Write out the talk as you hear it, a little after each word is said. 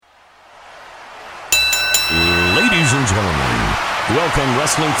and gentlemen, welcome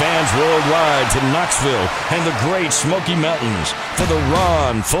wrestling fans worldwide to Knoxville and the Great Smoky Mountains for the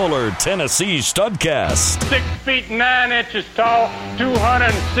Ron Fuller Tennessee Studcast. 6 feet 9 inches tall,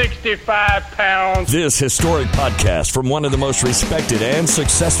 265 pounds. This historic podcast from one of the most respected and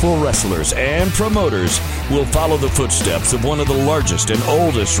successful wrestlers and promoters will follow the footsteps of one of the largest and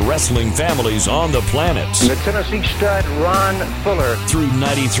oldest wrestling families on the planet. The Tennessee Stud, Ron Fuller. Through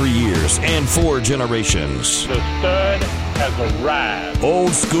 93 years and 4 generations. The Stud has arrived.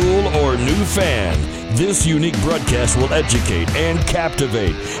 Old school or new fan, this unique broadcast will educate and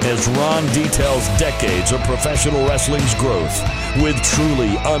captivate as Ron details decades of professional wrestling's growth with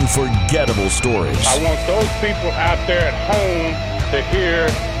truly unforgettable stories. I want those people out there at home to hear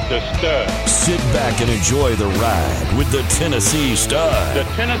the Stud. Sit back and enjoy the ride with the Tennessee Stud. The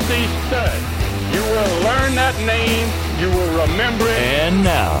Tennessee Stud. You will learn that name. You will remember it. And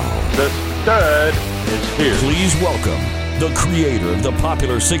now, the Stud is here. Please welcome the creator of the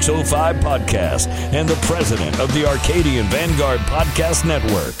popular 605 podcast and the president of the Arcadian Vanguard Podcast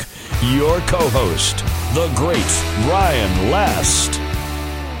Network, your co-host, the great Ryan Last.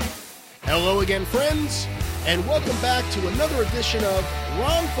 Hello again, friends, and welcome back to another edition of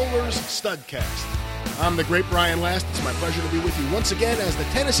Ron Fuller's Studcast. I'm the great Brian Last. It's my pleasure to be with you once again as the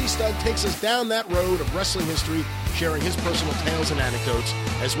Tennessee Stud takes us down that road of wrestling history, sharing his personal tales and anecdotes,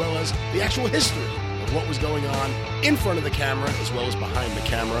 as well as the actual history of what was going on in front of the camera as well as behind the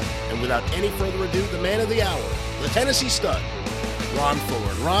camera. And without any further ado, the man of the hour, the Tennessee Stud, Ron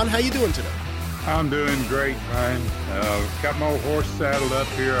Fuller. Ron, how you doing today? I'm doing great, Brian. Got my horse saddled up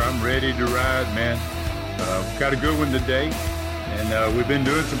here. I'm ready to ride, man. Got a good one today, and we've been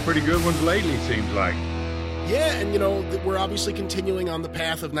doing some pretty good ones lately, seems like. Yeah, and we're obviously continuing on the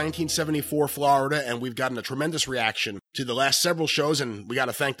path of 1974 Florida, and we've gotten a tremendous reaction to the last several shows, and we got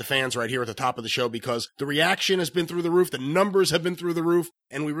to thank the fans right here at the top of the show because the reaction has been through the roof, the numbers have been through the roof,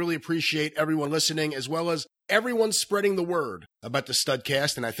 and we really appreciate everyone listening as well as everyone spreading the word about the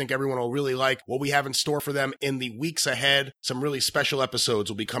Studcast, and I think everyone will really like what we have in store for them in the weeks ahead. Some really special episodes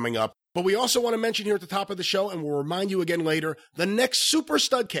will be coming up. But we also want to mention here at the top of the show, and we'll remind you again later, the next Super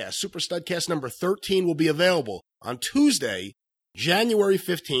Studcast number 13 will be available on Tuesday, January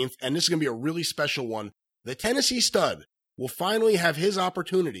 15th, and this is going to be a really special one. The Tennessee Stud will finally have his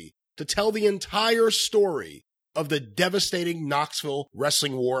opportunity to tell the entire story of the devastating Knoxville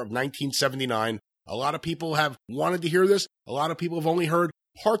Wrestling War of 1979. A lot of people have wanted to hear this. A lot of people have only heard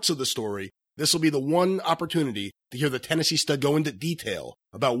parts of the story. This will be the one opportunity to hear the Tennessee Stud go into detail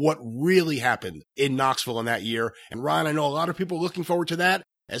about what really happened in Knoxville in that year. And Ron, I know a lot of people are looking forward to that,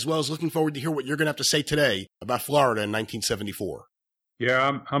 as well as looking forward to hear what you're going to have to say today about Florida in 1974.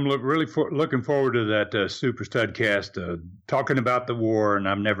 Yeah, I'm really looking forward to that Super Studcast, talking about the war, and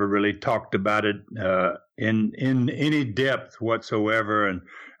I've never really talked about it in any depth whatsoever, and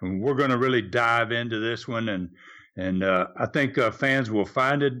we're going to really dive into this one, and I think fans will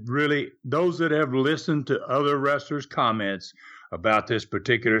find it really, those that have listened to other wrestlers' comments about this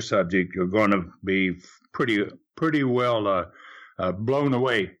particular subject, you're going to be pretty well blown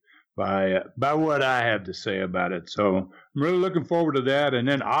away by what I have to say about it. So I'm really looking forward to that. And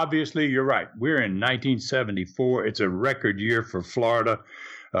then obviously, you're right. We're in 1974. It's a record year for Florida.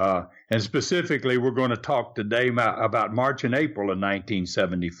 And specifically, we're going to talk today about March and April of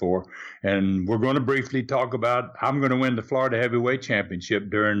 1974. And we're going to briefly talk about, I'm going to win the Florida Heavyweight Championship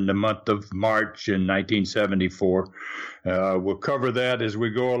during the month of March in 1974. We'll cover that as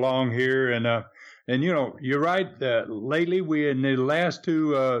we go along here. And you're right. Lately, we in the last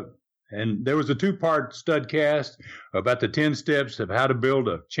two, and there was a 2-part Studcast about the 10 steps of how to build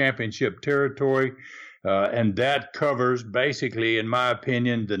a championship territory. And that covers basically, in my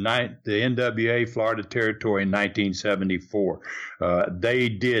opinion, the NWA Florida Territory in 1974. They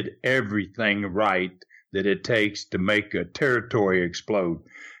did everything right that it takes to make a territory explode.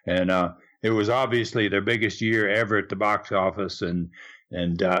 And it was obviously their biggest year ever at the box office. And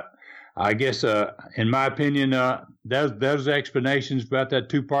I guess, in my opinion, those explanations about that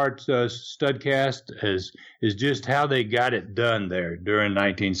 2-part Studcast is just how they got it done there during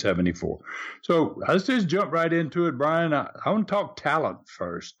 1974. So let's just jump right into it, Brian. I want to talk talent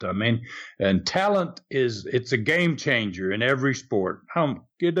first. I mean, and talent it's a game changer in every sport.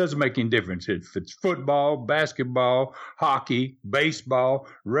 It doesn't make any difference if it's football, basketball, hockey, baseball,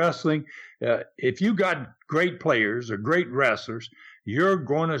 wrestling. If you got great players or great wrestlers, you're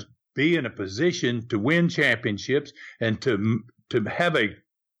going to be in a position to win championships and to have a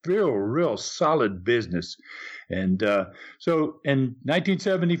real solid business. And so in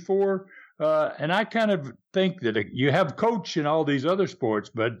 1974, And I kind of think that you have coach in all these other sports,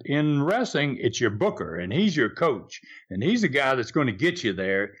 but in wrestling, it's your booker, and he's your coach, and he's the guy that's going to get you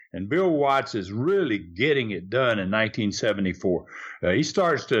there. And Bill Watts is really getting it done in 1974. He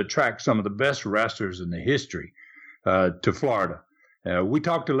starts to attract some of the best wrestlers in the history to Florida. We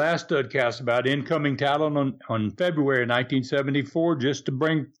talked to last Studcast about incoming talent on February 1974, just to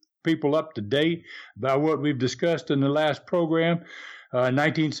bring people up to date about what we've discussed in the last program.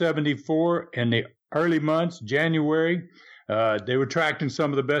 1974, in the early months, January, they were attracting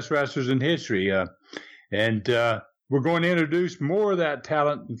some of the best wrestlers in history. And we're going to introduce more of that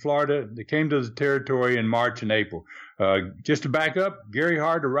talent in Florida that came to the territory in March and April. Just to back up, Gary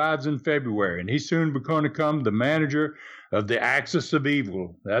Hart arrives in February, and he's soon going to become the manager of the Axis of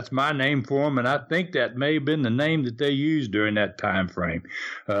Evil. That's my name for him, and I think that may have been the name that they used during that time frame.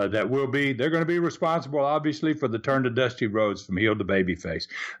 They're going to be responsible, obviously, for the turn to Dusty Rhodes from heel to babyface.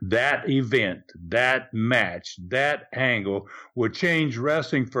 That event, that match, that angle will change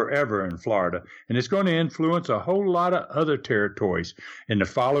wrestling forever in Florida, and it's going to influence a whole lot of other territories in the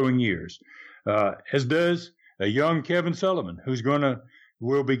following years, as does a young Kevin Sullivan,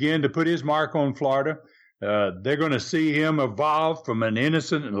 will begin to put his mark on Florida. They're going to see him evolve from an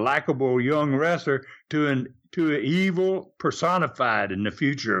innocent and likable young wrestler to an evil personified in the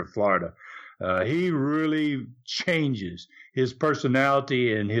future of Florida. He really changes his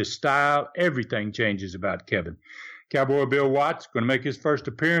personality and his style. Everything changes about Kevin. Cowboy Bill Watts going to make his first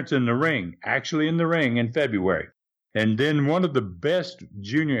appearance in the ring, in February. And then one of the best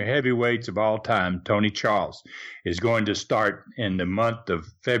junior heavyweights of all time, Tony Charles, is going to start in the month of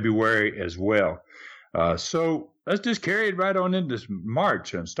February as well. So let's just carry it right on into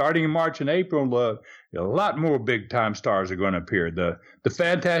March. And starting in March and April, a lot more big-time stars are going to appear. The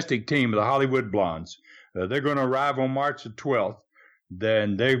fantastic team of the Hollywood Blondes, they're going to arrive on March the 12th.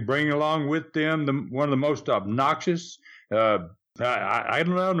 Then they bring along with them one of the most obnoxious, I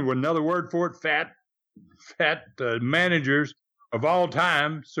don't know another word for it, fat managers of all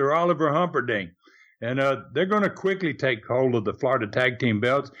time, Sir Oliver Humperdinck. And they're going to quickly take hold of the Florida Tag Team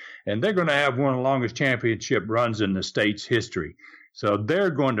belts, and they're going to have one of the longest championship runs in the state's history. So they're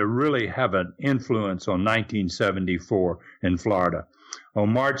going to really have an influence on 1974 in Florida.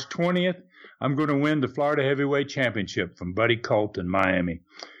 On March 20th, I'm going to win the Florida Heavyweight Championship from Buddy Colt in Miami.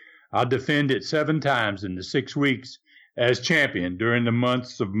 I'll defend it 7 times in the 6 weeks as champion during the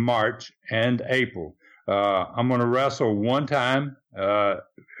months of March and April. I'm going to wrestle 1 time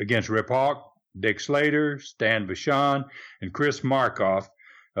against Rip Hawk, Dick Slater, Stan Vachon, and Chris Markoff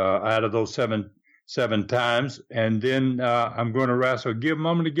out of those seven times. And then I'm going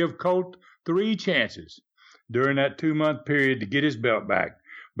to give Colt 3 chances during that 2-month period to get his belt back.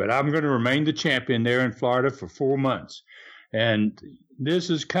 But I'm going to remain the champion there in Florida for 4 months. And this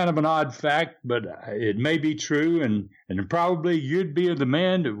is kind of an odd fact, but it may be true, and probably you'd be the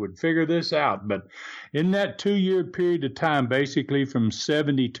man that would figure this out. But in that 2-year period of time, basically from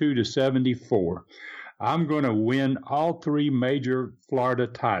 72 to 74, I'm going to win all 3 major Florida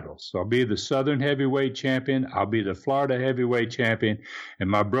titles. So I'll be the Southern Heavyweight Champion, I'll be the Florida Heavyweight Champion, and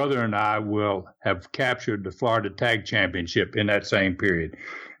my brother and I will have captured the Florida Tag Championship in that same period.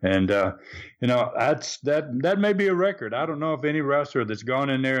 And, that may be a record. I don't know if any wrestler that's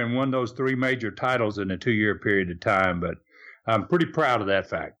gone in there and won those 3 major titles in a 2-year period of time, but I'm pretty proud of that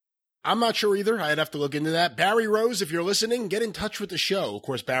fact. I'm not sure either. I'd have to look into that. Barry Rose, if you're listening, get in touch with the show. Of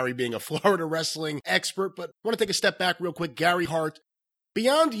course, Barry being a Florida wrestling expert, but I want to take a step back real quick. Gary Hart,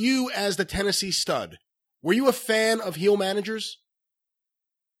 beyond you as the Tennessee Stud, were you a fan of heel managers?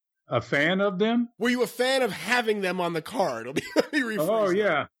 A fan of them? Were you a fan of having them on the card? Let me rephrase Oh, that.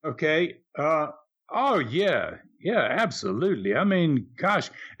 yeah. Okay. Yeah, absolutely. I mean, gosh.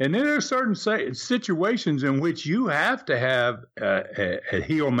 And then there are certain situations in which you have to have a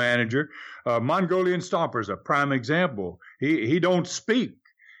heel manager. Mongolian Stomper's a prime example. He don't speak.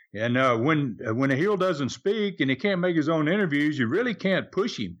 And when a heel doesn't speak and he can't make his own interviews, you really can't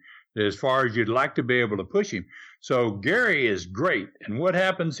push him as far as you'd like to be able to push him. So Gary is great. And what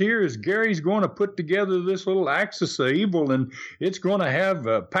happens here is Gary's going to put together this little axis of evil, and it's going to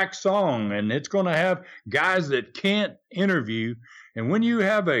have Pak Song, and it's going to have guys that can't interview. And when you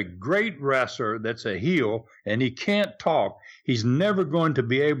have a great wrestler that's a heel and he can't talk, he's never going to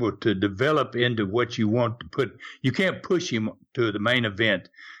be able to develop into what you want to put. You can't push him to the main event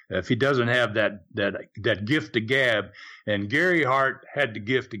if he doesn't have that gift of gab. And Gary Hart had the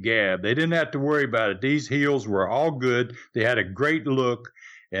gift of gab. They didn't have to worry about it. These heels were all good. They had a great look,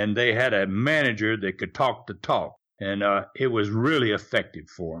 and they had a manager that could talk the talk. And it was really effective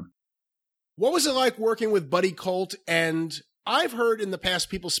for him. What was it like working with Buddy Colt and I've heard in the past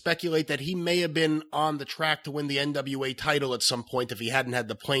people speculate that he may have been on the track to win the NWA title at some point if he hadn't had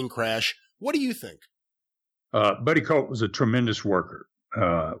the plane crash. What do you think? Buddy Colt was a tremendous worker.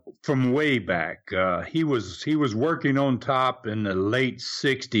 From way back, he was working on top in the late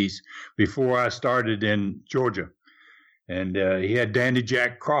 '60s before I started in Georgia, and he had Dandy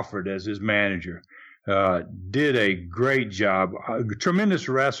Jack Crawford as his manager. Did a great job. Tremendous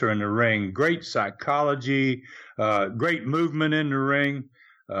wrestler in the ring. Great psychology. Great movement in the ring.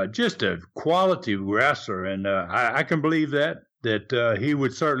 Just a quality wrestler, and I can believe that he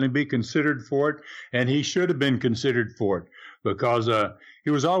would certainly be considered for it, and he should have been considered for it, because he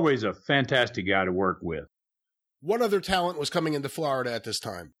was always a fantastic guy to work with. What other talent was coming into Florida at this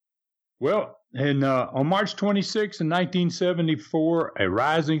time? Well, on March 26, 1974, a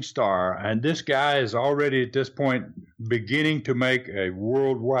rising star, and this guy is already at this point beginning to make a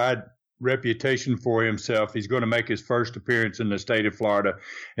worldwide reputation for himself. He's going to make his first appearance in the state of Florida,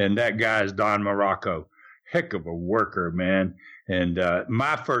 and that guy is Don Muraco. Heck of a worker, man. And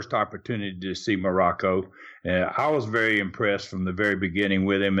my first opportunity to see Muraco, I was very impressed from the very beginning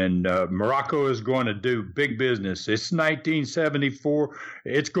with him. And Muraco is going to do big business. It's 1974.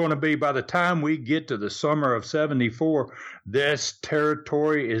 It's going to be, by the time we get to the summer of '74, this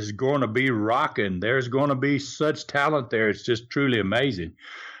territory is going to be rocking. There's going to be such talent there. It's just truly amazing.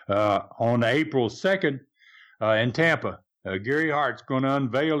 On April 2nd in Tampa, Gary Hart's going to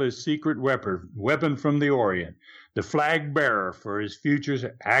unveil his secret weapon from the Orient, the flag bearer for his future's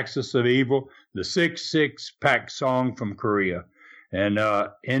Axis of Evil, the 6-6 Pac Song from Korea. And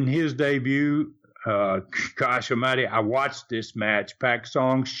in his debut, gosh almighty, I watched this match. Pac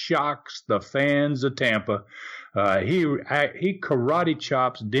Song shocks the fans of Tampa. He karate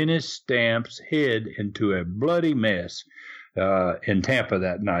chops Dennis Stamp's head into a bloody mess in Tampa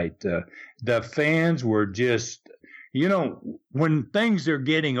that night. The fans were just... You know, when things are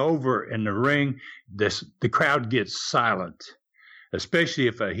getting over in the ring, the crowd gets silent, especially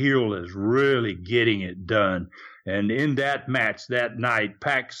if a heel is really getting it done. And in that match that night,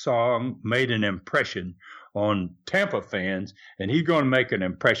 Pac Song made an impression on Tampa fans, and he's going to make an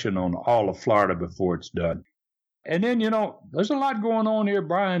impression on all of Florida before it's done. And then, you know, there's a lot going on here,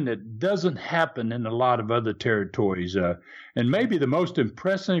 Brian, that doesn't happen in a lot of other territories. And maybe the most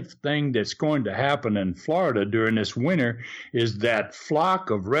impressive thing that's going to happen in Florida during this winter is that flock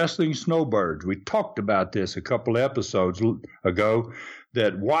of wrestling snowbirds. We talked about this a couple of episodes ago,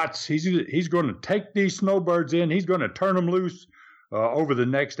 that Watts, he's going to take these snowbirds in. He's going to turn them loose over the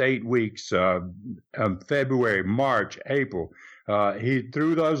next 8 weeks, February, March, April.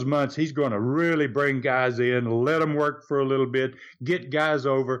 Through those months, he's going to really bring guys in, let them work for a little bit, get guys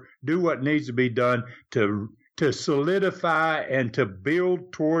over, do what needs to be done to solidify and to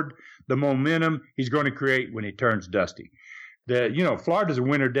build toward the momentum he's going to create when he turns Dusty. Florida's a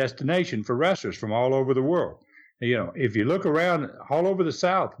winter destination for wrestlers from all over the world. You know, if you look around all over the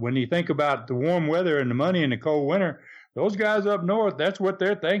South, when you think about the warm weather and the money in the cold winter, those guys up north, that's what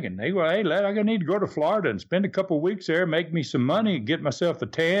they're thinking. They go, hey, lad, I need to go to Florida and spend a couple of weeks there, make me some money, get myself a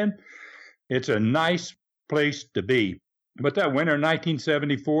tan. It's a nice place to be. But that winter in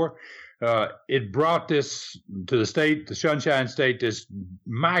 1974, it brought this to the state, the Sunshine State, this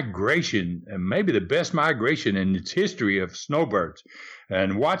migration, and maybe the best migration in its history of snowbirds.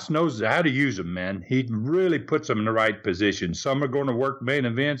 And Watts knows how to use them, man. He really puts them in the right position. Some are going to work main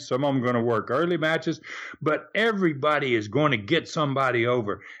events. Some of them are going to work early matches. But everybody is going to get somebody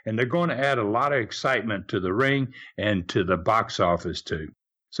over, and they're going to add a lot of excitement to the ring and to the box office, too.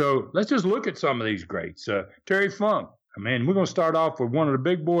 So let's just look at some of these greats. Terry Funk. I mean, we're going to start off with one of the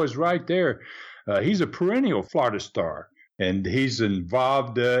big boys right there. He's a perennial Florida star, and he's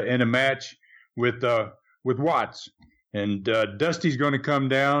involved in a match with Watts. And Dusty's going to come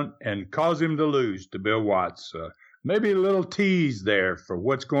down and cause him to lose to Bill Watts. Maybe a little tease there for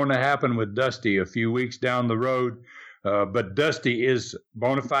what's going to happen with Dusty a few weeks down the road. But Dusty is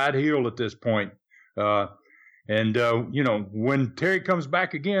bona fide heel at this point. When Terry comes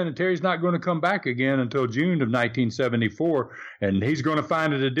back again, and Terry's not going to come back again until June of 1974, and he's going to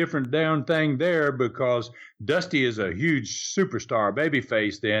find it a different down thing there, because Dusty is a huge superstar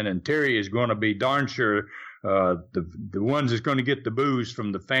babyface then, and Terry is going to be darn sure the ones that's going to get the boos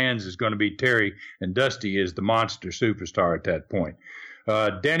from the fans is going to be Terry, and Dusty is the monster superstar at that point.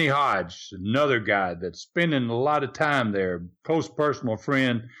 Danny Hodge, another guy that's spending a lot of time there, close personal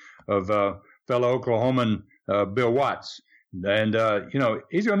friend of fellow Oklahoman Bill Watts. And,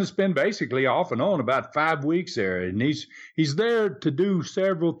 he's going to spend basically off and on about 5 weeks there. And he's there to do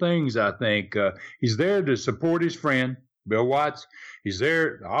several things, I think. He's there to support his friend, Bill Watts. He's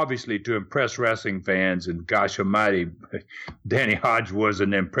there, obviously, to impress wrestling fans, and gosh almighty, Danny Hodge was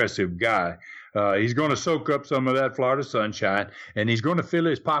an impressive guy. He's going to soak up some of that Florida sunshine, and he's going to fill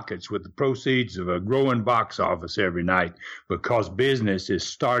his pockets with the proceeds of a growing box office every night because business is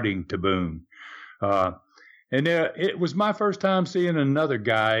starting to boom. It was my first time seeing another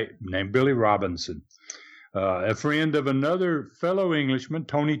guy named Billy Robinson, a friend of another fellow Englishman,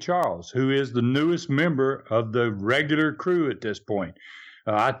 Tony Charles, who is the newest member of the regular crew at this point.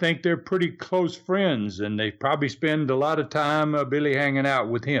 I think they're pretty close friends, and they probably spend a lot of time, Billy, hanging out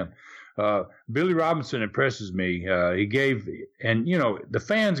with him. Billy Robinson impresses me. The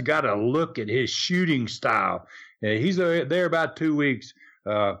fans got a look at his shooting style. He's there about 2 weeks,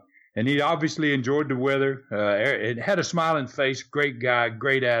 and he obviously enjoyed the weather. It had a smiling face, great guy,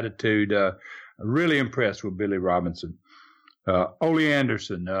 great attitude. Really impressed with Billy Robinson. Ole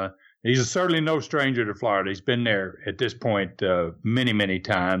Anderson, he's certainly no stranger to Florida. He's been there at this point many, many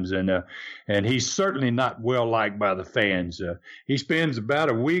times, and he's certainly not well liked by the fans. He spends about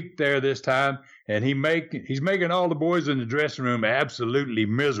a week there this time, and he's making all the boys in the dressing room absolutely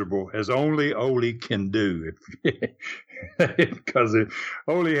miserable, as only Ole can do. Because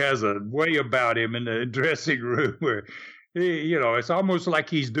Ole has a way about him in the dressing room where it's almost like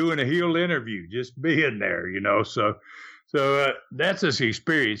he's doing a heel interview, just being there, So that's his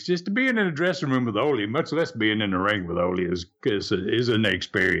experience. Just to being in a dressing room with Ole, much less being in the ring with Ole, is an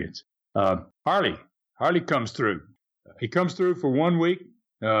experience. Harley comes through. He comes through for 1 week.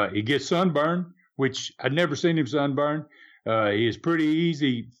 He gets sunburned, which I'd never seen him sunburned. It's pretty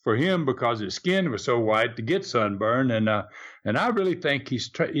easy for him because his skin was so white to get sunburned, and I really think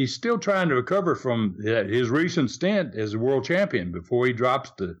he's still trying to recover from his recent stint as a world champion before he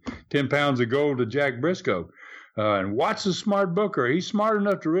drops the 10 pounds of gold to Jack Briscoe. And Watts is a smart booker. He's smart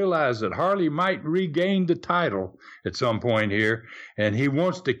enough to realize that Harley might regain the title at some point here, and he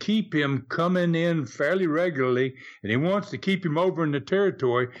wants to keep him coming in fairly regularly, and he wants to keep him over in the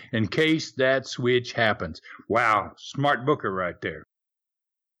territory in case that switch happens. Wow, smart booker right there.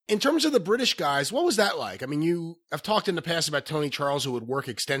 In terms of the British guys, what was that like? I mean, I've talked in the past about Tony Charles, who would work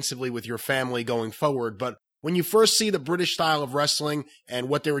extensively with your family going forward, but when you first see the British style of wrestling and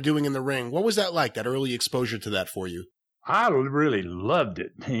what they were doing in the ring, what was that like, that early exposure to that for you? I really loved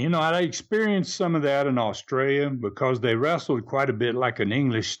it. I experienced some of that in Australia because they wrestled quite a bit like an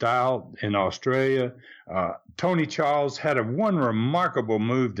English style in Australia. Tony Charles had one remarkable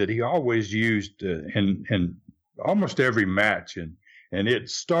move that he always used in almost every match, and it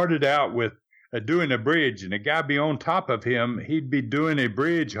started out with doing a bridge, and the guy be on top of him. He'd be doing a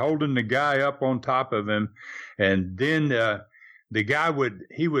bridge, holding the guy up on top of him, and then the guy would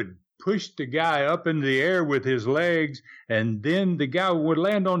push the guy up into the air with his legs, and then the guy would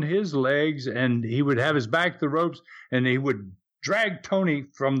land on his legs, and he would have his back to the ropes, and he would drag Tony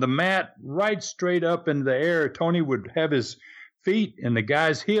from the mat right straight up into the air. Tony would have his feet in the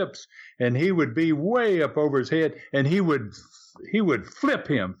guy's hips, and he would be way up over his head, and he would flip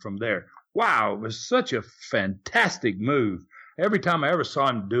him from there. Wow, it was such a fantastic move. Every time I ever saw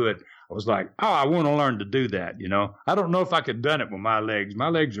him do it, I was like, oh, I want to learn to do that, I don't know if I could have done it with my legs. My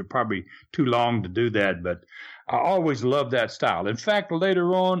legs are probably too long to do that, but I always loved that style. In fact,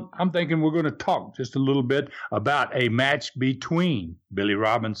 later on, I'm thinking we're going to talk just a little bit about a match between Billy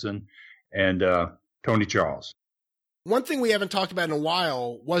Robinson and Tony Charles. One thing we haven't talked about in a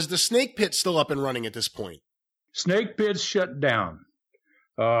while was the Snake Pit still up and running at this point. Snake Pit's shut down.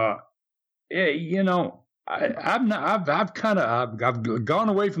 I've gone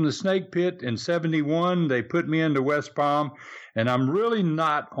away from the Snake Pit in 1971. They put me into West Palm, and I'm really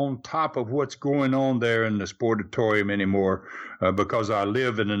not on top of what's going on there in the Sportatorium anymore because I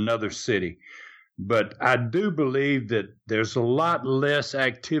live in another city. But I do believe that there's a lot less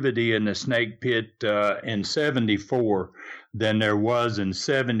activity in the Snake Pit in 1974 than there was in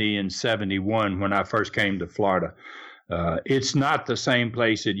 1970 and 1971 when I first came to Florida. It's not the same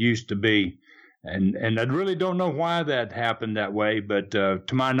place it used to be. And I really don't know why that happened that way, but to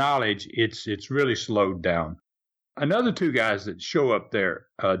my knowledge, it's really slowed down. Another two guys that show up there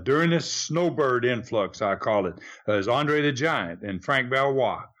during this snowbird influx, I call it, is Andre the Giant and Frank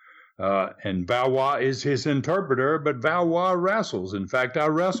Valois. And Valois is his interpreter, but Valois wrestles. In fact, I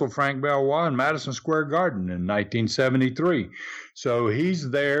wrestled Frank Valois in Madison Square Garden in 1973. So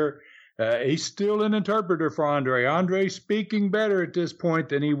he's there. He's still an interpreter for Andre. Andre's speaking better at this point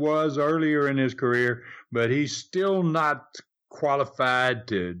than he was earlier in his career, but he's still not qualified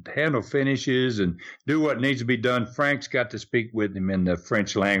to handle finishes and do what needs to be done. Frank's got to speak with him in the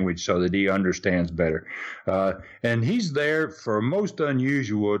French language so that he understands better. And he's there for a most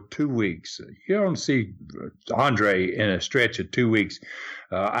unusual 2 weeks. You don't see Andre in a stretch of 2 weeks.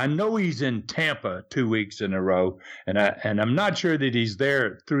 I know he's in Tampa 2 weeks in a row, and I'm not sure that he's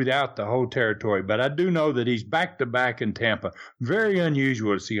there throughout the whole territory, but I do know that he's back-to-back in Tampa. Very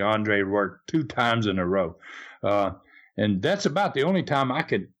unusual to see Andre work 2 times in a row. And that's about the only time I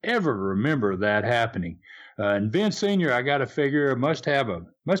can ever remember that happening. And Vince Sr., I got to figure, must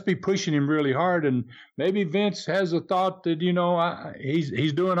be pushing him really hard. And maybe Vince has a thought that,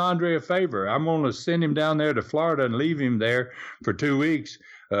 he's doing Andre a favor. I'm going to send him down there to Florida and leave him there for 2 weeks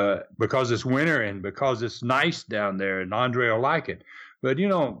because it's winter and because it's nice down there and Andre will like it. But,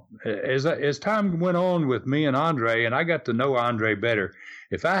 as time went on with me and Andre, and I got to know Andre better,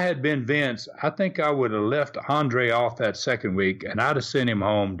 if I had been Vince, I think I would have left Andre off that second week, and I'd have sent him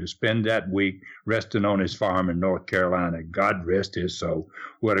home to spend that week resting on his farm in North Carolina. God rest his soul.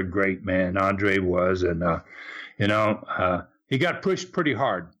 What a great man Andre was. And, he got pushed pretty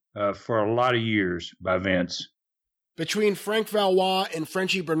hard for a lot of years by Vince. Between Frank Valois and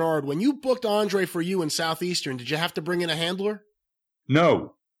Frenchie Bernard, when you booked Andre for you in Southeastern, did you have to bring in a handler?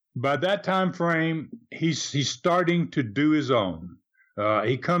 No. By that time frame, he's starting to do his own.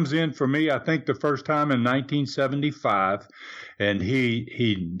 He comes in for me, I think, the first time in 1975, and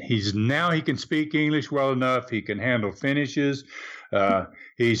he's now he can speak English well enough. He can handle finishes.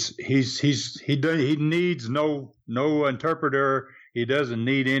 He needs no interpreter. He doesn't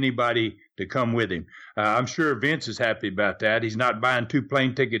need anybody to come with him. I'm sure Vince is happy about that. He's not buying 2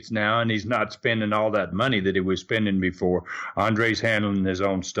 plane tickets now, and he's not spending all that money that he was spending before. Andre's handling his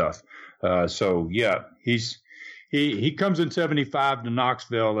own stuff. He comes in 75 to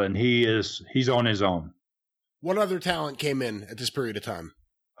Knoxville, and he's on his own. What other talent came in at this period of time?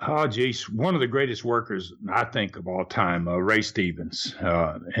 Oh, geez, one of the greatest workers, I think, of all time, Ray Stevens.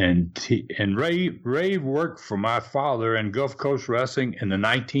 And Ray worked for my father in Gulf Coast Wrestling in the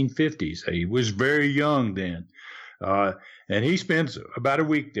 1950s. He was very young then. And he spends about a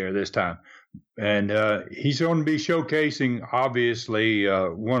week there this time. And he's going to be showcasing, obviously,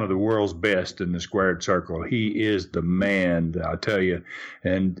 one of the world's best in the squared circle. He is the man, I'll tell you.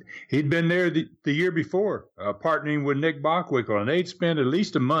 And he'd been there the year before, partnering with Nick Bockwinkel, and they'd spent at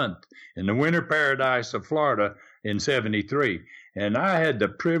least a month in the winter paradise of Florida in 73. And I had the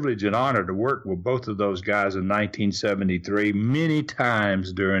privilege and honor to work with both of those guys in 1973 many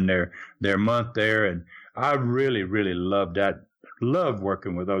times during their month there. And I really, really loved that. Love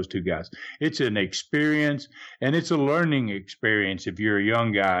working with those two guys. It's an experience, and it's a learning experience if you're a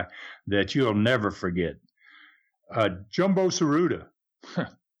young guy that you'll never forget. Jumbo Tsuruta.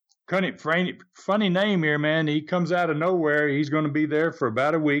 Funny name here, man. He comes out of nowhere. He's going to be there for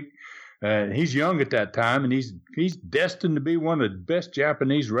about a week. He's young at that time, and he's destined to be one of the best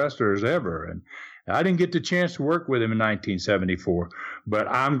Japanese wrestlers ever. And I didn't get the chance to work with him in 1974, but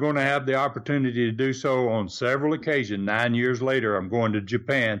I'm going to have the opportunity to do so on several occasions. 9 years later, I'm going to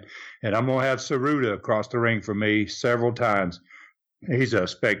Japan, and I'm going to have Tsuruta across the ring for me several times. He's a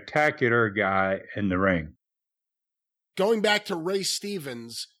spectacular guy in the ring. Going back to Ray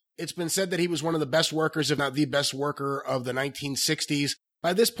Stevens, it's been said that he was one of the best workers, if not the best worker of the 1960s.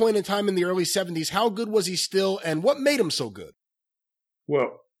 By this point in time in the early 70s, how good was he still, and what made him so good?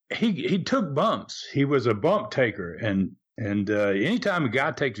 Well, he took bumps. He was a bump taker, and anytime a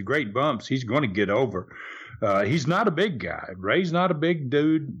guy takes great bumps, he's going to get over. He's not a big guy. Ray's not a big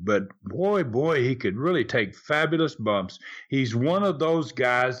dude, but boy, he could really take fabulous bumps. He's one of those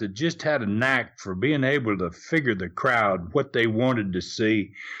guys that just had a knack for being able to figure the crowd, what they wanted to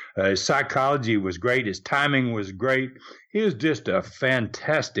see. His psychology was great. His timing was great. He was just a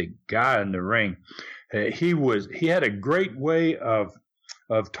fantastic guy in the ring. He had a great way of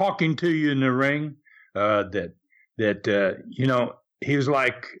talking to you in the ring, he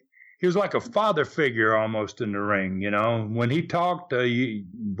was like a father figure almost in the ring. When he talked, you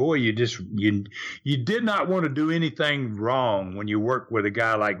did not want to do anything wrong when you work with a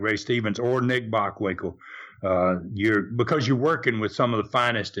guy like Ray Stevens or Nick Bockwinkel. Because you're working with some of the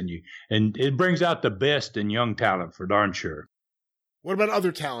finest in you, and it brings out the best in young talent for darn sure. What about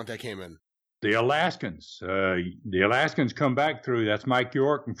other talent that came in? The Alaskans. The Alaskans come back through. That's Mike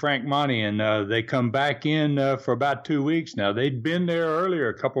York and Frank Monty, and they come back in for about 2 weeks now. They'd been there earlier,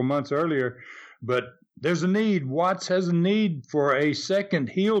 a couple months earlier, but there's a need. Watts has a need for a second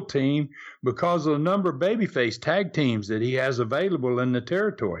heel team because of the number of babyface tag teams that he has available in the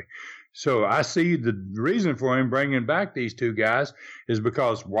territory. So I see the reason for him bringing back these two guys is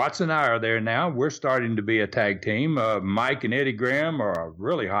because Watts and I are there now. We're starting to be a tag team. Mike and Eddie Graham are a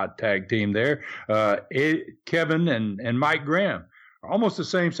really hot tag team there. Kevin and Mike Graham are almost the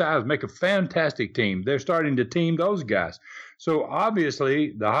same size, make a fantastic team. They're starting to team those guys. So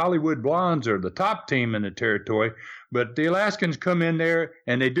obviously the Hollywood Blondes are the top team in the territory, but the Alaskans come in there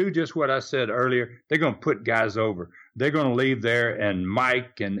and they do just what I said earlier. They're going to put guys over. They're going to leave there, and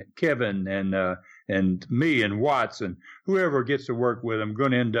Mike and Kevin and me and Watts and whoever gets to work with them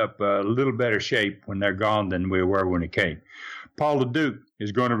going to end up a little better shape when they're gone than we were when it came. Paul the Duke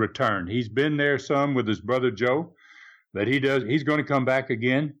is going to return. He's been there some with his brother Joe, but he's going to come back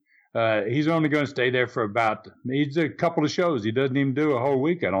again. He's only going to stay there for he's a couple of shows. He doesn't even do a whole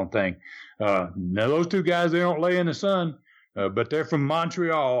week, I don't think. Now, those two guys, they don't lay in the sun. But they're from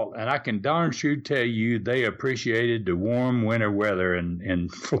Montreal, and I can darn sure tell you they appreciated the warm winter weather in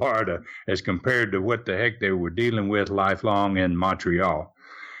Florida as compared to what the heck they were dealing with lifelong in Montreal.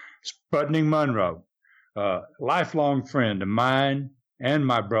 Sputnik Monroe, lifelong friend of mine and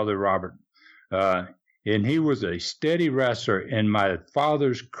my brother Robert. And he was a steady wrestler in my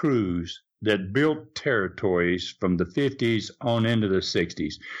father's crews that built territories from the 50s on into the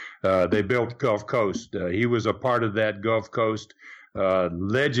 60s. They built Gulf Coast. He was a part of that Gulf Coast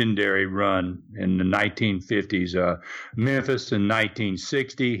legendary run in the 1950s. Memphis in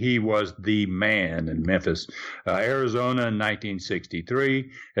 1960, he was the man in Memphis. Arizona in 1963,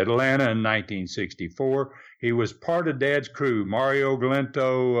 Atlanta in 1964. He was part of Dad's crew, Mario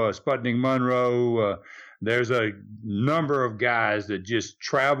Galento, Sputnik Monroe. There's a number of guys that just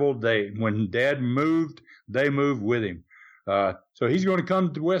traveled. When Dad moved, they moved with him. So he's going to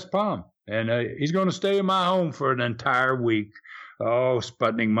come to West Palm, and he's going to stay in my home for an entire week. Oh,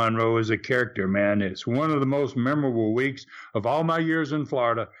 Sputnik Monroe is a character, man. It's one of the most memorable weeks of all my years in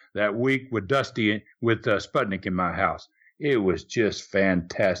Florida, that week with Dusty, with Sputnik in my house. It was just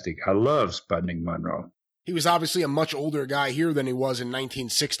fantastic. I love Sputnik Monroe. He was obviously a much older guy here than he was in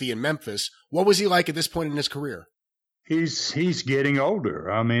 1960 in Memphis. What was he like at this point in his career? He's getting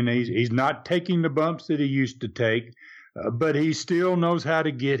older. I mean, he's not taking the bumps that he used to take, but he still knows how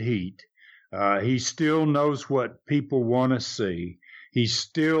to get heat. He still knows what people want to see. He's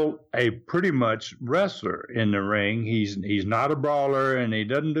still a pretty much wrestler in the ring. He's not a brawler, and he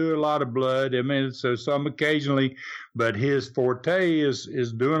doesn't do a lot of blood. I mean, so some occasionally, but his forte is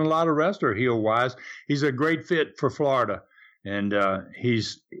doing a lot of wrestler heel-wise. He's a great fit for Florida, and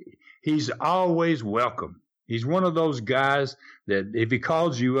he's always welcome. He's one of those guys that if he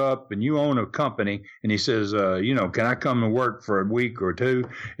calls you up and you own a company and he says, can I come and work for a week or two?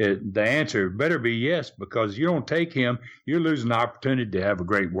 The answer better be yes, because you don't take him, you're losing the opportunity to have a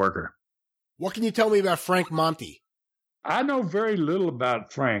great worker. What can you tell me about Frank Monty? I know very little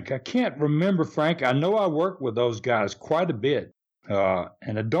about Frank. I can't remember Frank. I know I worked with those guys quite a bit,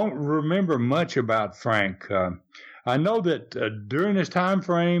 and I don't remember much about Frank. I know that during this time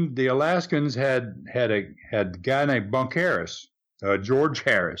frame, the Alaskans had a guy named Bunk Harris, George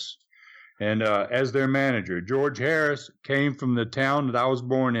Harris, and as their manager. George Harris came from the town that I was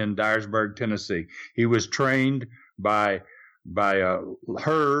born in, Dyersburg, Tennessee. He was trained by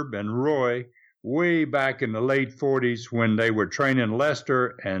Herb and Roy way back in the late 40s when they were training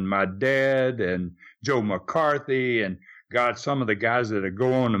Lester and my dad and Joe McCarthy and got some of the guys that are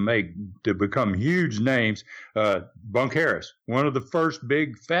going to become huge names. Bunk Harris, one of the first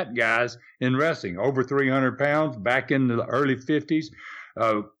big fat guys in wrestling, over 300 pounds back in the early 50s.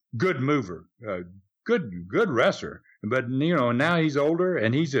 Good mover, good wrestler. But, now he's older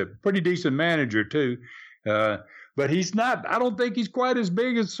and he's a pretty decent manager too. But he's not, I don't think he's quite as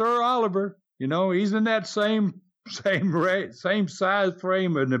big as Sir Oliver. He's in that same size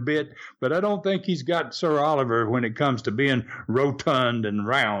frame in a bit, but I don't think he's got Sir Oliver when it comes to being rotund and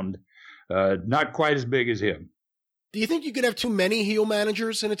round. Not quite as big as him. Do you think you could have too many heel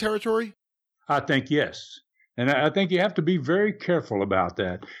managers in a territory? I think yes. And I think you have to be very careful about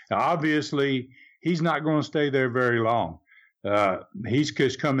that. Now, obviously, he's not going to stay there very long. He's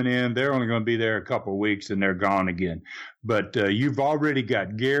just coming in. They're only going to be there a couple of weeks and they're gone again. But you've already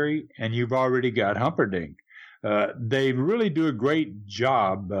got Gary and you've already got Humperdinck. They really do a great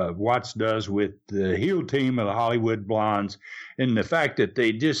job, Watts does, with the heel team of the Hollywood Blondes, in the fact that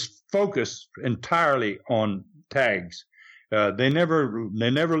they just focus entirely on tags. They never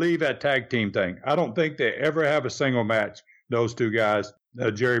leave that tag team thing. I don't think they ever have a single match. Those two guys,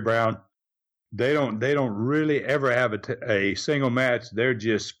 Jerry Brown, they don't really ever have a single match. They're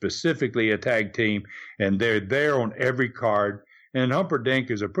just specifically a tag team, and they're there on every card. And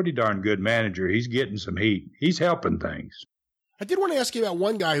Humperdinck is a pretty darn good manager. He's getting some heat. He's helping things. I did want to ask you about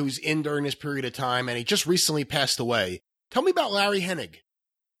one guy who's in during this period of time, and he just recently passed away. Tell me about Larry Hennig.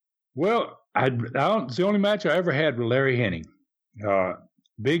 Well, it's the only match I ever had with Larry Hennig.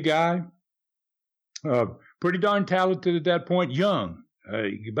 Big guy, pretty darn talented at that point, young,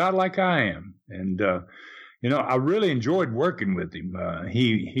 about like I am. And, I really enjoyed working with him.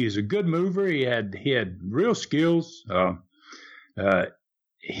 He's a good mover. He had real skills. I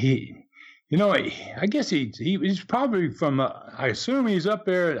guess he's probably from, I assume he's up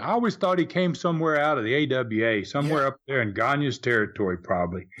there. I always thought he came somewhere out of the AWA, somewhere up there in Gagne's territory,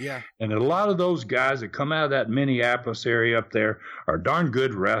 probably. Yeah. And a lot of those guys that come out of that Minneapolis area up there are darn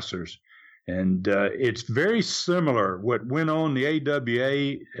good wrestlers. And it's very similar what went on the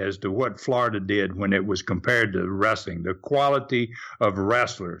AWA as to what Florida did when it was compared to wrestling, the quality of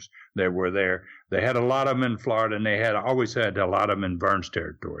wrestlers that were there. They had a lot of them in Florida, and they always had a lot of them in Burns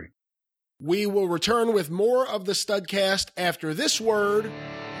territory. We will return with more of the Studcast after this word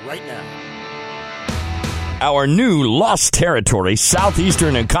right now. Our new Lost Territory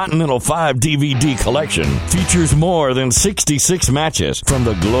Southeastern and Continental 5 DVD collection features more than 66 matches from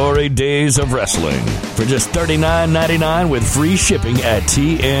the glory days of wrestling. For just $39.99 with free shipping at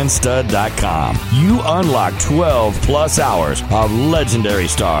tnstud.com. You unlock 12 plus hours of legendary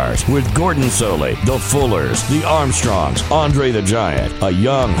stars with Gordon Solie, the Fullers, the Armstrongs, Andre the Giant, a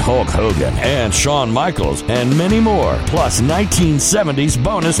young Hulk Hogan, and Shawn Michaels, and many more, plus 1970s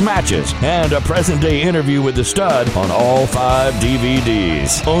bonus matches and a present-day interview with the Stud on all 5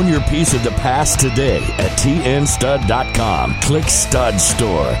 DVDs. Own your piece of the past today at tnstud.com. Click Stud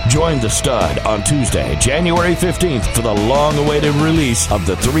Store. Join the Stud on Tuesday, January 15th for the long-awaited release of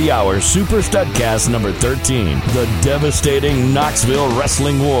the 3-hour Super Studcast number 13, the devastating Knoxville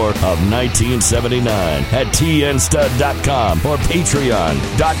Wrestling War of 1979 at tnstud.com or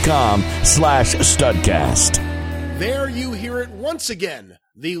patreon.com/Studcast. There you hear it once again.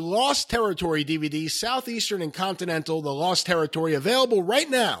 The Lost Territory DVD, Southeastern and Continental, the Lost Territory, available right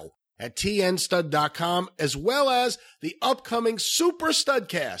now at tnstud.com, as well as the upcoming Super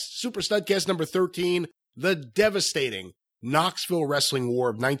Studcast number 13, the devastating Knoxville Wrestling War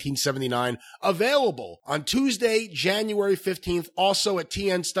of 1979, available on Tuesday, January 15th, also at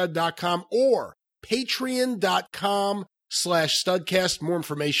tnstud.com or patreon.com/Studcast. More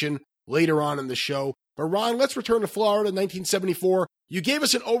information later on in the show. But Ron, let's return to Florida, 1974. You gave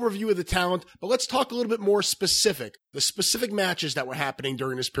us an overview of the talent, but let's talk a little bit more specific, the specific matches that were happening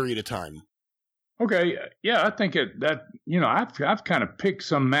during this period of time. Okay, yeah, I think I've kind of picked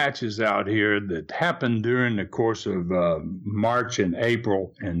some matches out here that happened during the course of March and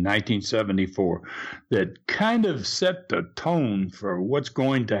April in 1974 that kind of set the tone for what's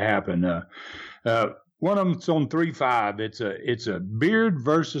going to happen. One of them's on 3-5. It's a beard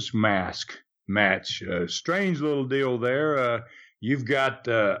versus mask match. Strange little deal there. You've got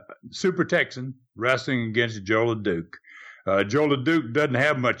Super Texan wrestling against Joe LeDuc. Joe LeDuc doesn't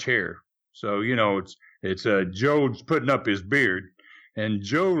have much hair, so it's Joe's putting up his beard, and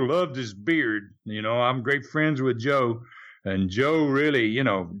Joe loved his beard. I'm great friends with Joe, and Joe really,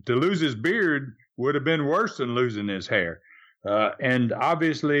 to lose his beard would have been worse than losing his hair. And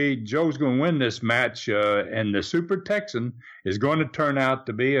obviously, Joe's going to win this match, and the Super Texan is going to turn out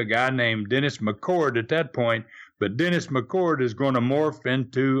to be a guy named Dennis McCord at that point. But Dennis McCord is going to morph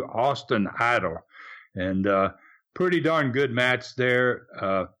into Austin Idol. And pretty darn good match there.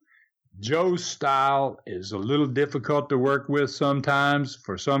 Joe's style is a little difficult to work with sometimes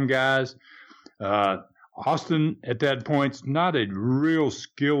for some guys. Austin, at that point, is not a real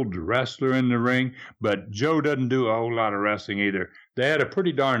skilled wrestler in the ring, but Joe doesn't do a whole lot of wrestling either. They had a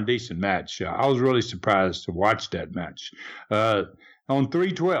pretty darn decent match. I was really surprised to watch that match. On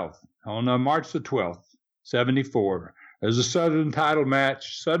 3/12, on March the 12th, 74, there's a Southern title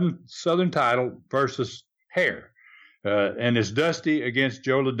match, Southern title versus Hair. And it's Dusty against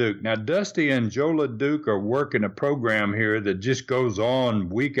Joe LeDuc. Now, Dusty and Joe LeDuc are working a program here that just goes on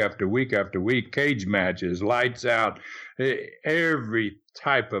week after week after week. Cage matches, lights out, every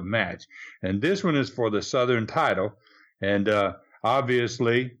type of match. And this one is for the Southern title. And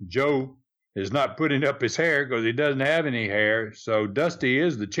obviously, Joe is not putting up his hair because he doesn't have any hair. So Dusty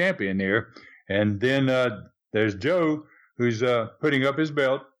is the champion here. And then there's Joe, who's putting up his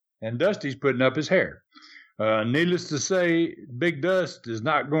belt, and Dusty's putting up his hair. Needless to say, Big Dust is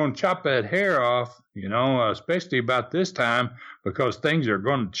not going to chop that hair off, especially about this time, because things are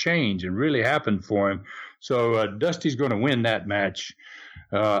going to change and really happen for him. So Dusty's going to win that match.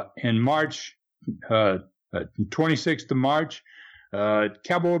 In March, 26th of March,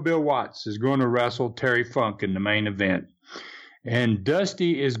 Cowboy Bill Watts is going to wrestle Terry Funk in the main event. And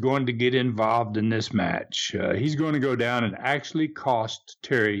Dusty is going to get involved in this match. He's going to go down and actually cost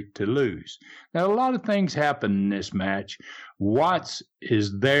Terry to lose. Now, a lot of things happen in this match. Watts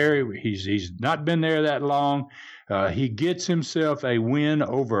is there. He's not been there that long. He gets himself a win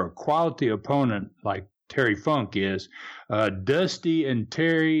over a quality opponent like Terry Funk is. Dusty and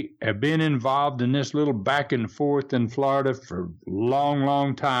Terry have been involved in this little back and forth in Florida for a long,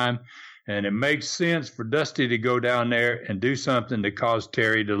 long time. And it makes sense for Dusty to go down there and do something to cause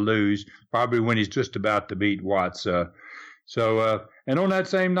Terry to lose, probably when he's just about to beat Watts. And on that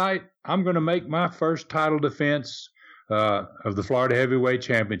same night, I'm going to make my first title defense of the Florida Heavyweight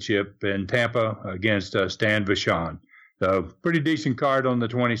Championship in Tampa against Stan Vachon. So pretty decent card on the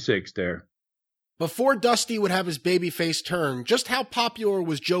 26th there. Before Dusty would have his babyface turn, just how popular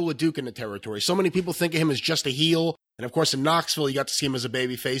was Joe LeDuc in the territory? So many people think of him as just a heel. And of course, in Knoxville, you got to see him as a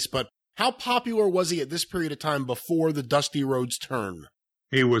babyface. But how popular was he at this period of time before the Dusty Rhodes turn?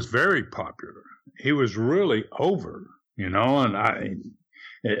 He was very popular. He was really over, and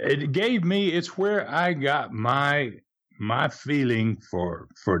it gave me, it's where I got my feeling for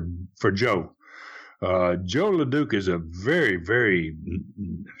Joe. Joe LeDuc is a very, very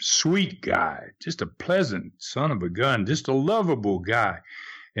sweet guy, just a pleasant son of a gun, just a lovable guy.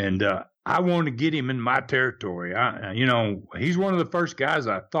 And I want to get him in my territory. He's one of the first guys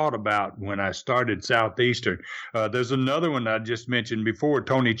I thought about when I started Southeastern. There's another one I just mentioned before,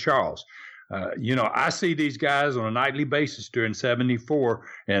 Tony Charles. I see these guys on a nightly basis during 74,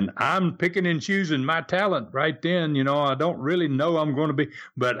 and I'm picking and choosing my talent right then. I don't really know I'm going to be.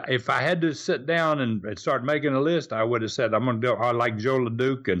 But if I had to sit down and start making a list, I would have said I like Joe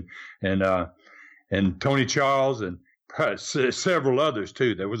LeDuc and Tony Charles and several others,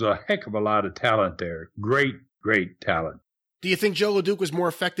 too. There was a heck of a lot of talent there. Great, great talent. Do you think Joe LeDuc was more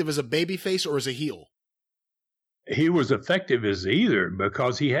effective as a babyface or as a heel? He was effective as either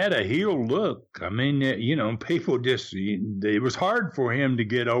because he had a heel look. I mean, people it was hard for him to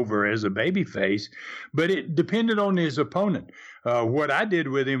get over as a babyface, but it depended on his opponent. What I did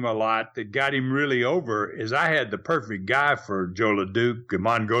with him a lot that got him really over is I had the perfect guy for Joe LeDuc, a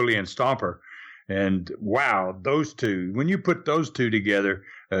Mongolian Stomper. And wow, those two, when you put those two together,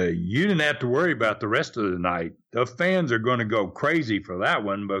 you didn't have to worry about the rest of the night. The fans are going to go crazy for that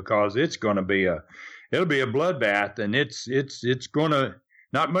one because it's going to be it'll be a bloodbath, and it's going to,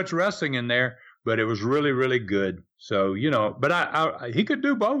 not much wrestling in there, but it was really, really good. So, but he could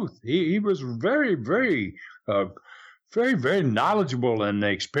do both. He was very, very, very, very knowledgeable and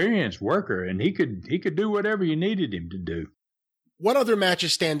experienced worker, and he could do whatever you needed him to do. What other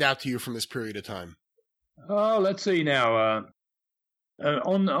matches stand out to you from this period of time? Oh, let's see now.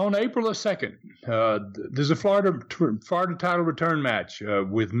 On April the 2nd, there's a Florida title return match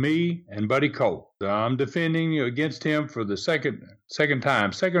with me and Buddy Colt. I'm defending against him for the second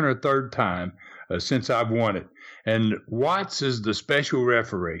or third time since I've won it. And Watts is the special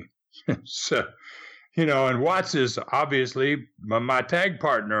referee. So, and Watts is obviously my tag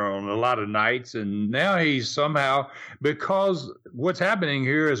partner on a lot of nights. And now he's somehow, because what's happening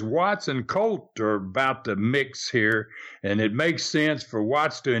here is Watts and Colt are about to mix here. And it makes sense for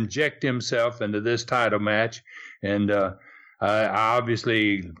Watts to inject himself into this title match. And I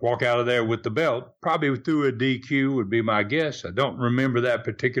obviously walk out of there with the belt, probably through a DQ would be my guess. I don't remember that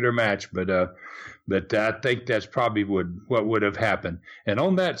particular match, but I think that's probably what would have happened. And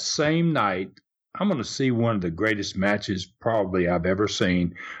on that same night, I'm going to see one of the greatest matches probably I've ever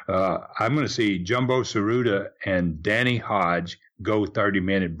seen. I'm going to see Jumbo Tsuruta and Danny Hodge go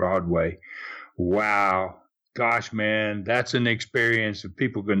 30-minute Broadway. Wow. Gosh, man, that's an experience if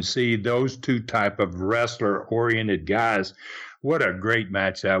people can see those two type of wrestler-oriented guys. What a great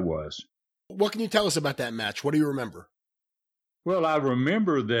match that was. What can you tell us about that match? What do you remember? Well, I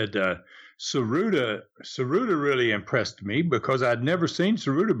remember that Tsuruta really impressed me because I'd never seen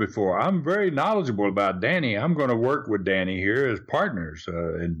Tsuruta before. I'm very knowledgeable about Danny. I'm going to work with Danny here as partners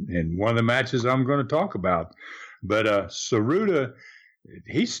in one of the matches I'm going to talk about. But Tsuruta,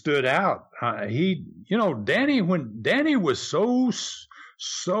 he stood out. Danny, when Danny was so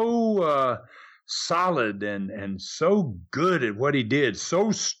solid and so good at what he did,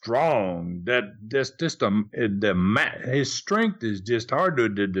 so strong that his strength is just hard to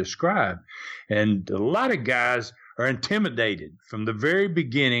describe. And a lot of guys are intimidated from the very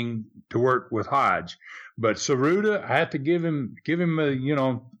beginning to work with Hodge. But Tsuruta, I have to give him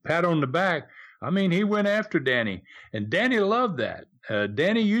a pat on the back. I mean, he went after Danny, and Danny loved that.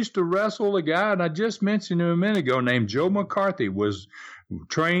 Danny used to wrestle a guy, and I just mentioned him a minute ago, named Joe McCarthy, was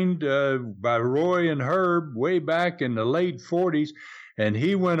trained by Roy and Herb way back in the late 40s, and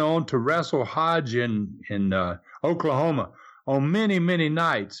he went on to wrestle Hodge in Oklahoma. on many, many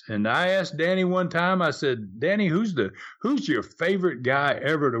nights. And I asked Danny one time, I said, Danny, who's your favorite guy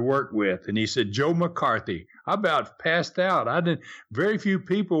ever to work with? And he said, Joe McCarthy. I about passed out. Very few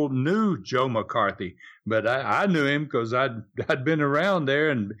people knew Joe McCarthy, but I knew him because I'd been around there,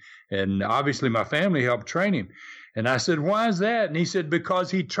 and obviously my family helped train him. And I said, why is that? And he said, because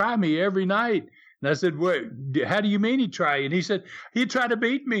he'd try me every night. And I said, what? How do you mean he'd try you? And he said, he'd try to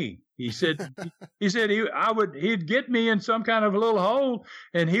beat me. He said, he'd get me in some kind of a little hole,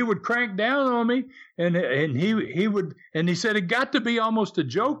 and he would crank down on me, and he said it got to be almost a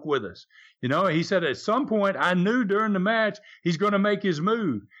joke with us. You know, he said at some point I knew during the match he's going to make his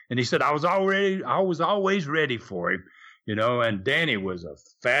move, and he said I was always ready for him. You know, and Danny was a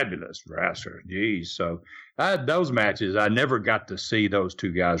fabulous wrestler. Geez, so those matches I never got to see those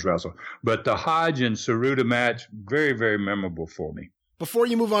two guys wrestle, but the Hodge and Saruta match, very, very memorable for me. Before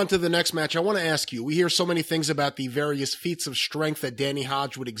you move on to the next match, I want to ask you, we hear so many things about the various feats of strength that Danny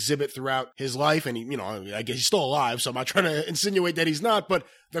Hodge would exhibit throughout his life, and I guess he's still alive, so I'm not trying to insinuate that he's not, but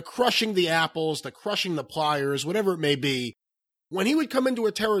the crushing the apples, the crushing the pliers, whatever it may be, when he would come into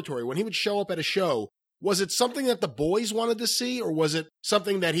a territory, when he would show up at a show, was it something that the boys wanted to see, or was it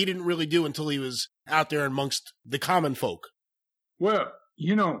something that he didn't really do until he was out there amongst the common folk? Well,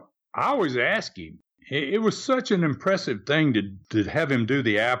 I always ask him. It was such an impressive thing to have him do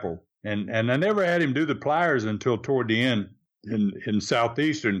the apple. And I never had him do the pliers until toward the end in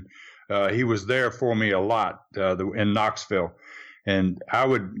Southeastern. He was there for me a lot in Knoxville. And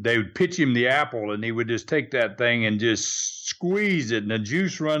they would pitch him the apple, and he would just take that thing and just squeeze it, and the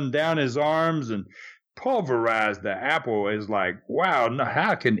juice run down his arms and pulverize the apple. Is like, wow,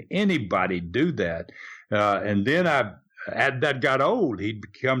 how can anybody do that? And then that got old. He'd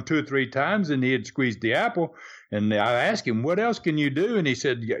come 2 or 3 times, and he'd squeeze the apple. And I asked him, what else can you do? And he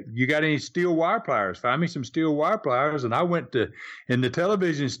said, you got any steel wire pliers? Find me some steel wire pliers. And I went in the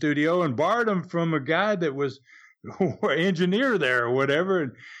television studio and borrowed them from a guy that was an engineer there or whatever.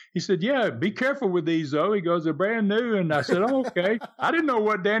 And he said, yeah, be careful with these, though. He goes, they're brand new. And I said, oh, okay. I didn't know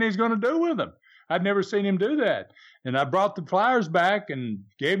what Danny's going to do with them. I'd never seen him do that. And I brought the pliers back and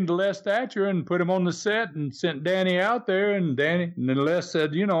gave them to Les Thatcher and put him on the set and sent Danny out there. And then Les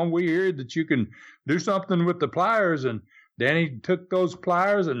said, we hear that you can do something with the pliers. And Danny took those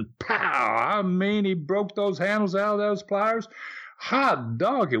pliers and pow! I mean, he broke those handles out of those pliers. Hot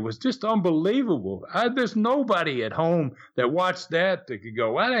dog, it was just unbelievable. There's nobody at home that watched that could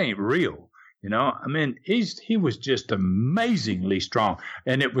go, that ain't real. I mean, he was just amazingly strong,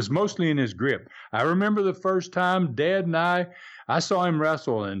 and it was mostly in his grip. I remember the first time Dad and I saw him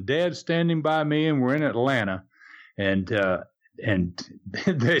wrestle, and Dad's standing by me, and we're in Atlanta, and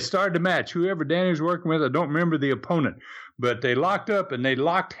they started the match. Whoever Danny was working with, I don't remember the opponent, but they locked up and they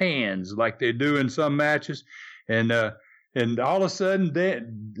locked hands like they do in some matches, and all of a sudden,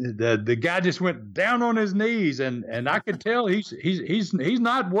 the guy just went down on his knees, and I could tell he's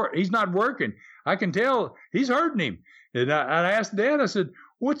not working. I can tell he's hurting him. And I asked Dad, I said,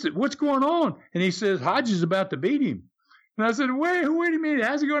 what's going on? And he says, Hodge is about to beat him. And I said, wait a minute,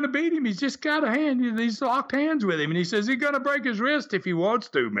 how's he going to beat him? He's just got a hand. He's locked hands with him. And he says, he's going to break his wrist if he wants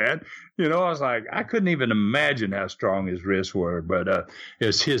to, man. I was like, I couldn't even imagine how strong his wrists were. But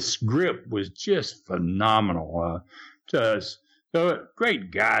his grip was just phenomenal. So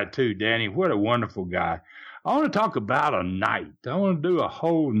great guy, too, Danny. What a wonderful guy. I want to talk about a night. I want to do a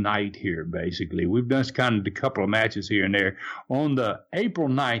whole night here, basically. We've done kind of a couple of matches here and there. On the April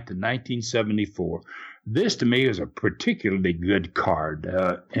 9th of 1974, this, to me, is a particularly good card,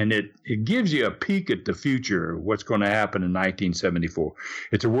 and it gives you a peek at the future of what's going to happen in 1974.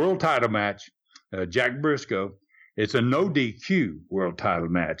 It's a world title match, Jack Briscoe. It's a no DQ world title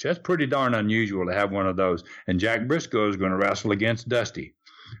match. That's pretty darn unusual to have one of those. And Jack Briscoe is going to wrestle against Dusty.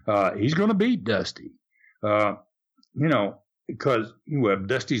 He's going to beat Dusty. Because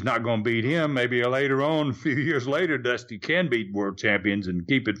Dusty's not going to beat him. Maybe later on, a few years later, Dusty can beat world champions and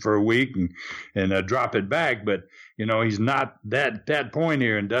keep it for a week and drop it back. But, he's not that point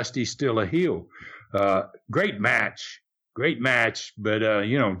here, and Dusty's still a heel. Great match.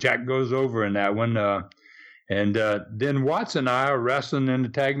 But, Jack goes over in that one. And then Watts and I are wrestling in the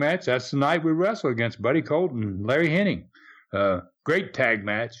tag match. That's the night we wrestle against Buddy Colton and Larry Henning. Great tag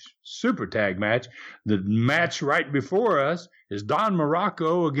match, super tag match. The match right before us is Don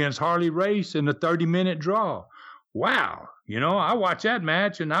Morocco against Harley Race in a 30-minute draw. Wow. I watch that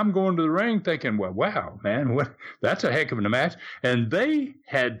match, and I'm going to the ring thinking, well, wow, man, that's a heck of a match. And they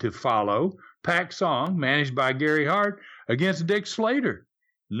had to follow Pac Song, managed by Gary Hart, against Dick Slater.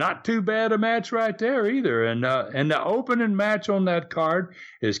 Not too bad a match right there either. And the opening match on that card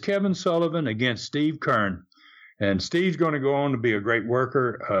is Kevin Sullivan against Steve Kern. And Steve's going to go on to be a great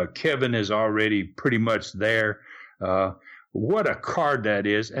worker. Kevin is already pretty much there. What a card that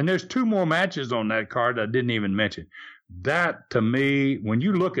is. And there's 2 more matches on that card I didn't even mention. That, to me, when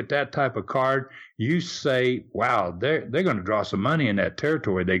you look at that type of card, you say, wow, they're going to draw some money in that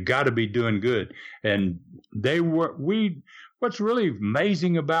territory. They got to be doing good. And what's really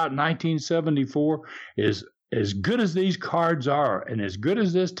amazing about 1974 is, as good as these cards are, and as good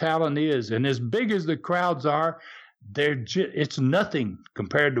as this talent is, and as big as the crowds are, it's nothing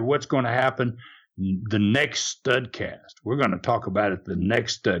compared to what's going to happen the next Studcast. We're going to talk about it the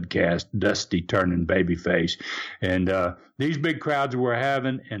next Studcast, Dusty turning babyface. And these big crowds we're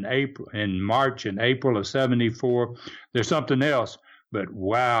having in March and April of 74, there's something else. But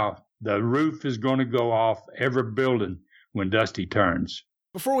wow, the roof is going to go off every building when Dusty turns.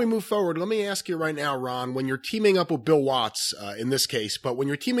 Before we move forward, let me ask you right now, Ron, when you're teaming up with Bill Watts in this case, but when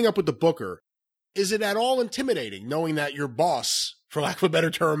you're teaming up with the Booker, is it at all intimidating knowing that your boss, for lack of a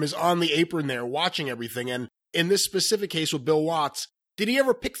better term, is on the apron there watching everything? And in this specific case with Bill Watts, did he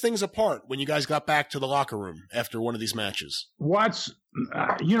ever pick things apart when you guys got back to the locker room after one of these matches? Watts,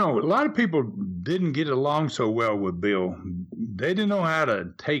 a lot of people didn't get along so well with Bill. They didn't know how to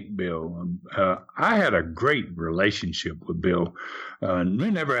take Bill. I had a great relationship with Bill. We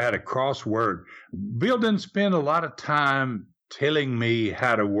never had a cross word. Bill didn't spend a lot of time telling me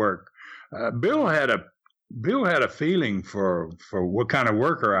how to work. Bill had a feeling for what kind of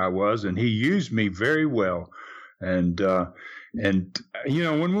worker I was, and he used me very well. And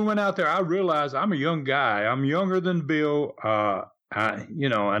when we went out there, I realized I'm a young guy. I'm younger than Bill,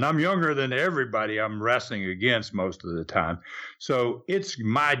 and I'm younger than everybody I'm wrestling against most of the time. So it's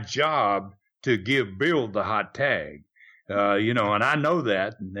my job to give Bill the hot tag. And I know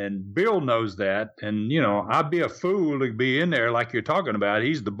that, and Bill knows that, and, I'd be a fool to be in there like you're talking about.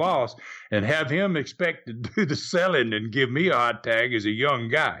 He's the boss, and have him expect to do the selling and give me a hot tag as a young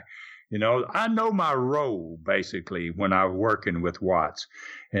guy. I know my role, basically, when I'm working with Watts.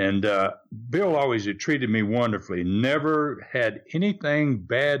 And Bill always treated me wonderfully, never had anything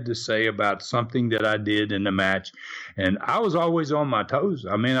bad to say about something that I did in the match. And I was always on my toes.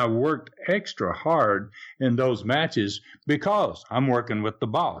 I mean, I worked extra hard in those matches because I'm working with the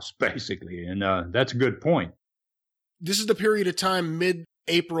boss, basically. And that's a good point. This is the period of time,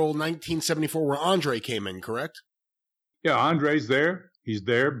 mid-April 1974, where Andre came in, correct? Yeah, Andre's there. He's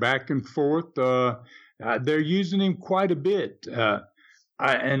there back and forth. They're using him quite a bit.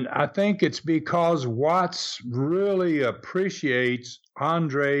 And I think it's because Watts really appreciates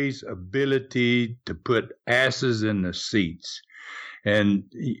Andre's ability to put asses in the seats. And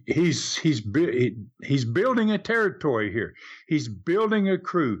he's building a territory here. He's building a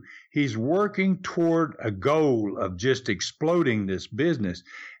crew. He's working toward a goal of just exploding this business.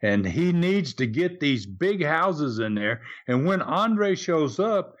 And he needs to get these big houses in there. And when Andre shows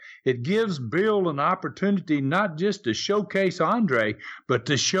up, it gives Bill an opportunity not just to showcase Andre, but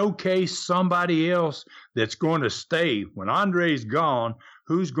to showcase somebody else that's going to stay. When Andre's gone,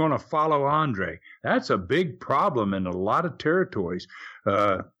 who's going to follow Andre? That's a big problem in a lot of territories.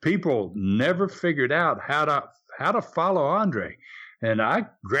 People never figured out how to follow Andre. And I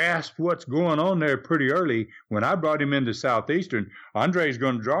grasped what's going on there pretty early when I brought him into Southeastern. Andre's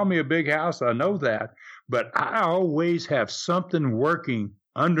going to draw me a big house. I know that. But I always have something working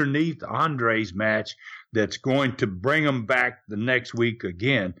underneath Andre's match that's going to bring him back the next week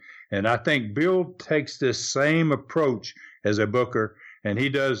again. And I think Bill takes this same approach as a booker, and he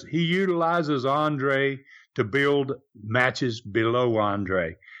utilizes Andre to build matches below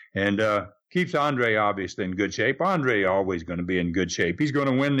Andre, and keeps Andre obviously in good shape. Andre always going to be in good shape. He's going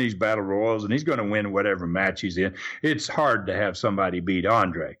to win these battle royals, and he's going to win whatever match he's in. It's hard to have somebody beat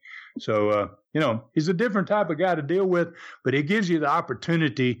Andre. So, he's a different type of guy to deal with, but he gives you the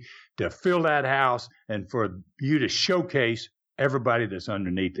opportunity to fill that house and for you to showcase everybody that's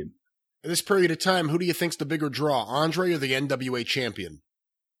underneath him. In this period of time, who do you think's the bigger draw, Andre or the NWA champion?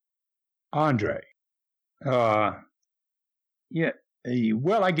 Andre. Yeah.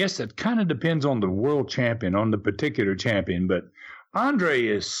 Well, I guess that kind of depends on the world champion, on the particular champion, but Andre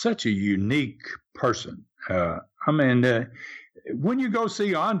is such a unique person. When you go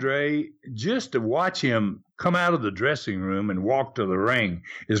see Andre, just to watch him come out of the dressing room and walk to the ring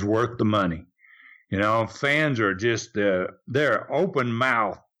is worth the money. Fans are just, they're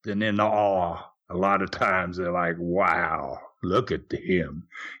open-mouthed and in awe. A lot of times they're like, wow, look at him,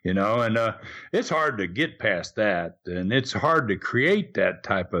 and it's hard to get past that. And it's hard to create that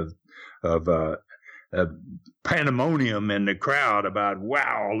type of pandemonium in the crowd about,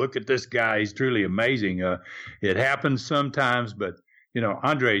 wow, look at this guy. He's truly amazing. It happens sometimes, but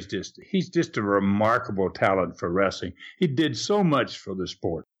Andre's he's just a remarkable talent for wrestling. He did so much for the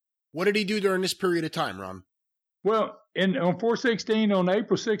sport. What did he do during this period of time, Ron? Well, on April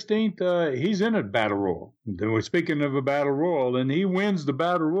 16th, he's in a battle royal. We're speaking of a battle royal, and he wins the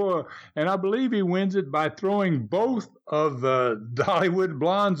battle royal, and I believe he wins it by throwing both of the Hollywood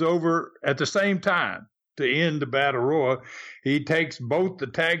Blondes over at the same time to end the battle royal. He takes both the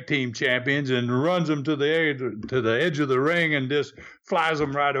tag team champions and runs them to the edge of the ring and just flies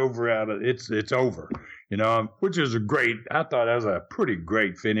them right over out of it. It's over, which is I thought that was a pretty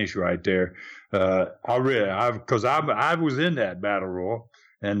great finish right there. Because I was in that battle royal,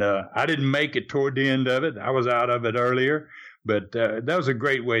 and I didn't make it toward the end of it. I was out of it earlier, but that was a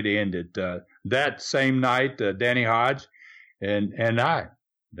great way to end it. That same night, Danny Hodge and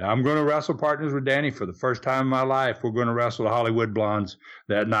I'm going to wrestle partners with Danny for the first time in my life. We're going to wrestle the Hollywood Blondes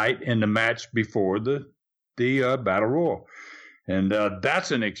that night in the match before the battle royal. And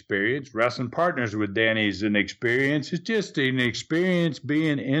that's an experience. Wrestling partners with Danny is an experience. It's just an experience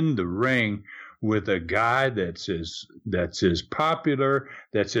being in the ring with a guy that's as popular,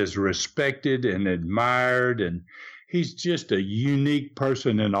 that's as respected and admired, and he's just a unique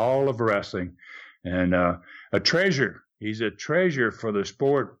person in all of wrestling, and a treasure. He's a treasure for the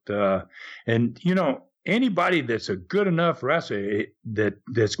sport, and anybody that's a good enough wrestler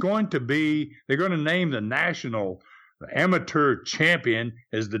that's going to be, they're going to name the national amateur champion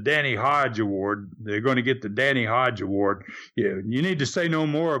as the Danny Hodge Award. They're going to get the Danny Hodge Award. You need to say no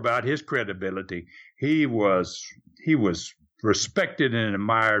more about his credibility. He was respected and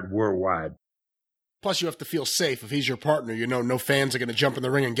admired worldwide. Plus, you have to feel safe if he's your partner. No fans are going to jump in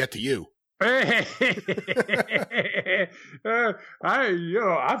the ring and get to you. I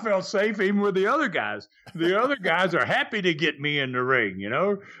felt safe even with the other guys. The other guys are happy to get me in the ring.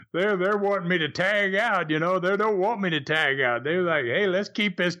 They're wanting me to tag out. They don't want me to tag out. They're like, hey, let's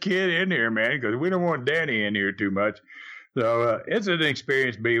keep this kid in here, man, because we don't want Danny in here too much. So it's an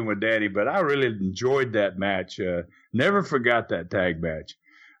experience being with Danny, but I really enjoyed that match. Never forgot that tag match.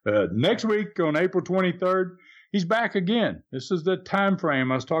 Next week on April 23rd. He's back again. This is the time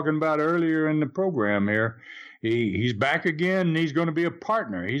frame I was talking about earlier in the program here. He's back again, and he's going to be a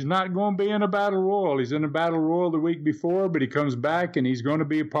partner. He's not going to be in a battle royal. He's in a battle royal the week before, but he comes back, and he's going to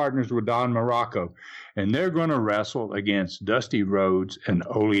be partners with Don Morocco. And they're going to wrestle against Dusty Rhodes and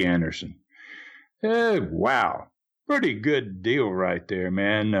Ole Anderson. Wow. Pretty good deal right there,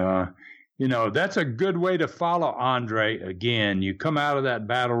 man. That's a good way to follow Andre again. You come out of that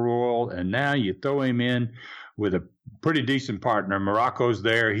battle royal, and now you throw him in with a pretty decent partner. Morocco's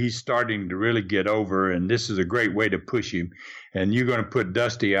there. He's starting to really get over, and this is a great way to push him. And you're going to put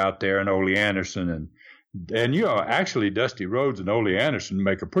Dusty out there and Ole Anderson. And actually, Dusty Rhodes and Ole Anderson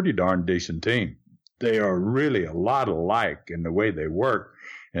make a pretty darn decent team. They are really a lot alike in the way they work.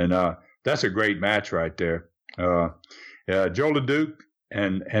 And that's a great match right there. Joe LeDuc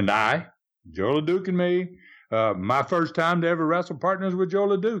and I, Joe LeDuc and me, my first time to ever wrestle partners with Joe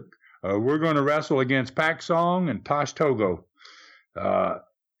LeDuc. We're going to wrestle against Pak Song and Tosh Togo.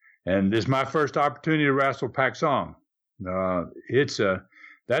 And this is my first opportunity to wrestle Pak Song. That's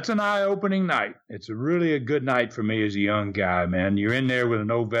an eye-opening night. It's really a good night for me as a young guy, man. You're in there with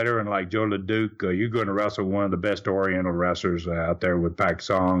an old veteran like Joe LeDuc. You're going to wrestle one of the best Oriental wrestlers out there with Pak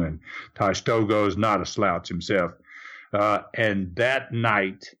Song, and Tosh Togo is not a slouch himself. And that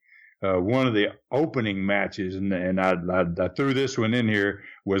night, one of the opening matches, and I threw this one in here,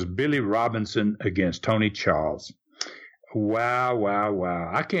 was Billy Robinson against Tony Charles. Wow.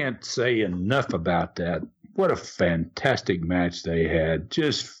 I can't say enough about that. What a fantastic match they had.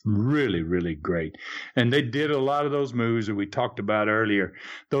 Just really, really great. And they did a lot of those moves that we talked about earlier,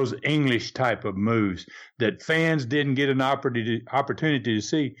 those English type of moves that fans didn't get an opportunity to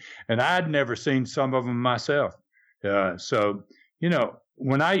see. And I'd never seen some of them myself.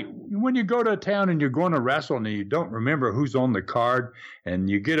 When you go to a town and you're going to wrestle and you don't remember who's on the card, and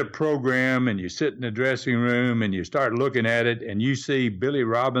you get a program and you sit in the dressing room and you start looking at it and you see Billy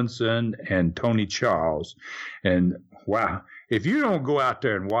Robinson and Tony Charles, and wow, if you don't go out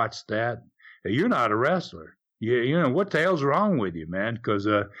there and watch that, you're not a wrestler. What the hell's wrong with you, man? Because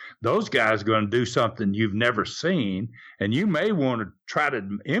those guys are going to do something you've never seen, and you may want to try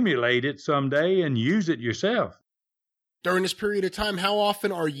to emulate it someday and use it yourself. During this period of time, how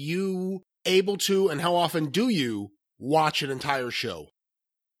often are you able to, and how often do you watch an entire show?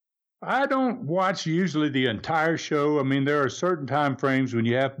 I don't watch usually the entire show. I mean, there are certain time frames when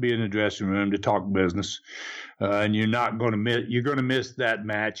you have to be in the dressing room to talk business, and you're going to miss that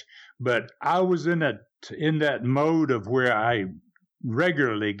match. But I was in that mode of where I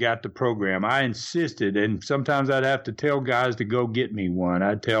regularly got the program. I insisted, and sometimes I'd have to tell guys to go get me one.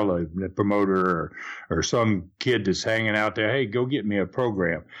 I'd tell the promoter or some kid that's hanging out there, hey, go get me a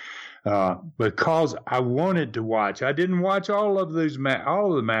program. Because I wanted to watch. I didn't watch all of those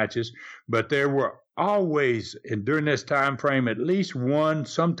all of the matches, but there were always, and during this time frame, at least one,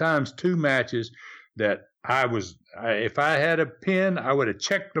 sometimes two matches that if I had a pin, I would have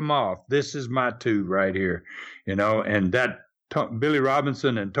checked them off. This is my two right here, and that Billy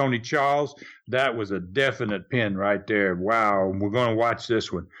Robinson and Tony Charles, that was a definite pin right there. Wow, we're going to watch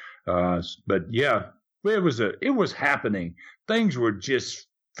this one. But yeah, it was happening. Things were just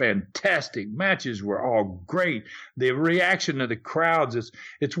fantastic. Matches were all great. The reaction of the crowds,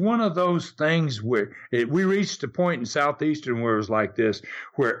 it's one of those things where we reached a point in Southeastern where it was like this,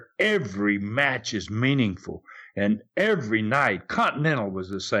 where every match is meaningful. And every night, Continental was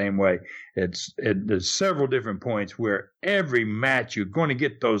the same way. There's several different points where every match you're going to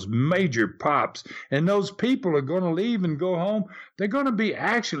get those major pops, and those people are going to leave and go home. They're going to be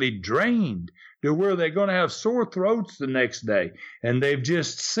actually drained to where they're going to have sore throats the next day, and they've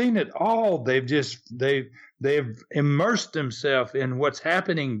just seen it all. They've immersed themselves in what's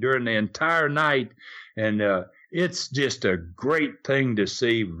happening during the entire night, and it's just a great thing to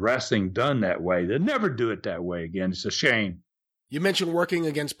see wrestling done that way. They'll never do it that way again. It's a shame. You mentioned working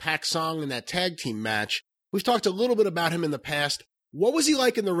against Pak Song in that tag team match. We've talked a little bit about him in the past. What was he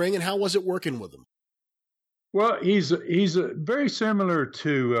like in the ring, and how was it working with him? Well, he's very similar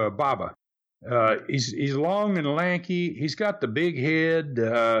to Baba. He's long and lanky. He's got the big head.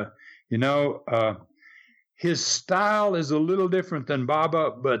 His style is a little different than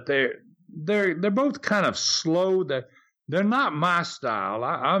Baba, but they're both kind of slow. They're not my style.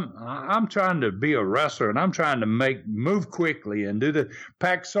 I'm trying to be a wrestler, and I'm trying to move quickly and do the.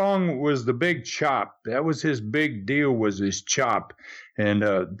 Pak Song was the big chop. That was his big deal, was his chop, and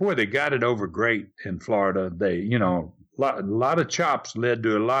boy, they got it over great in Florida. They, a lot of chops led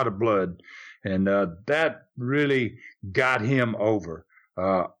to a lot of blood, and that really got him over.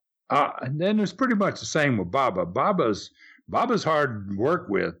 And then it's pretty much the same with Baba. Baba's hard to work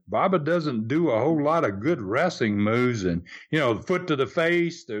with. Baba doesn't do a whole lot of good wrestling moves, and the foot to the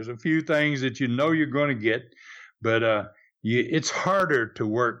face. There's a few things that you're going to get, but it's harder to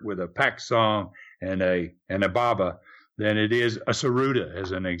work with a Pak Song and a Baba than it is a Saruta,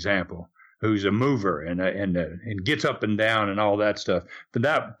 as an example, who's a mover and gets up and down and all that stuff. But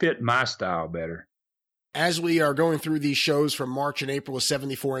that fit my style better. As we are going through these shows from March and April of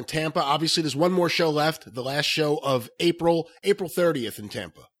 74 in Tampa, obviously there's one more show left, the last show of April 30th in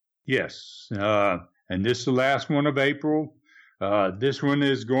Tampa. Yes, and this is the last one of April. This one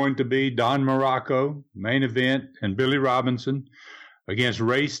is going to be Don Morocco, main event, and Billy Robinson against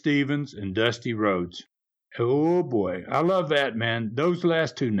Ray Stevens and Dusty Rhodes. Oh, boy, I love that, man. Those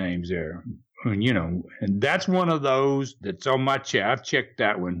last two names there, and that's one of those that's on my check. I've checked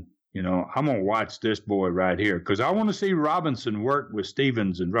that one. I'm going to watch this boy right here because I want to see Robinson work with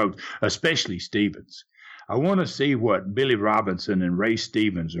Stevens and Rhodes, especially Stevens. I want to see what Billy Robinson and Ray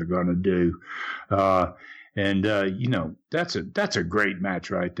Stevens are going to do. That's a great match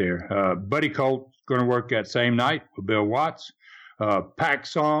right there. Buddy Colt's going to work that same night with Bill Watts. Pak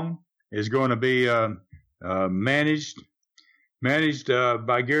Song is going to be managed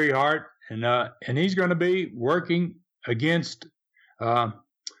by Gary Hart, and he's going to be working against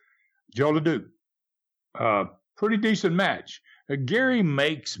Joe LeDuc. Pretty decent match. Gary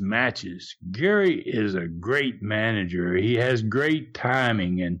makes matches. Gary is a great manager. He has great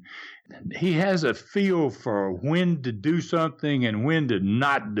timing, and he has a feel for when to do something and when to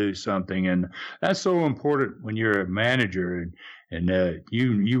not do something. And that's so important when you're a manager. And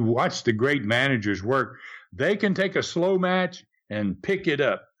you watch the great managers work. They can take a slow match and pick it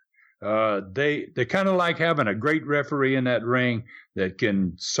up. They kind of like having a great referee in that ring that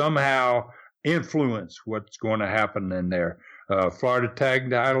can somehow influence what's going to happen in there. Florida tag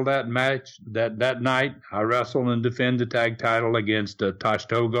title that match that night. I wrestle and defend the tag title against Tosh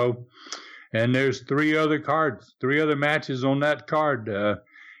Togo, and there's three other matches on that card.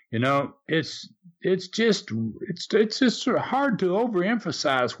 It's just hard to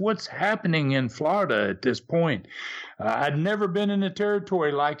overemphasize what's happening in Florida at this point. I'd never been in a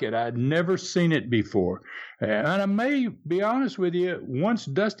territory like it. I'd never seen it before. And I may be honest with you, once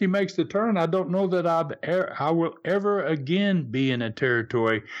Dusty makes the turn, I don't know that I will ever again be in a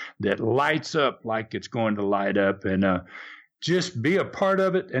territory that lights up like it's going to light up. And just be a part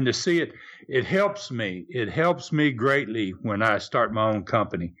of it and to see it, it helps me. It helps me greatly when I start my own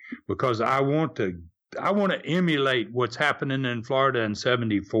company because I want to to emulate what's happening in Florida in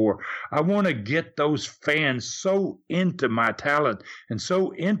 74. I want to get those fans so into my talent and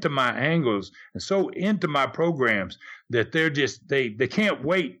so into my angles and so into my programs that they're just, they can't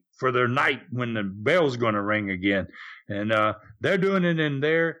wait for their night when the bell's going to ring again. And they're doing it in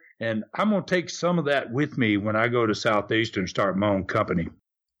there. And I'm going to take some of that with me when I go to Southeastern and start my own company.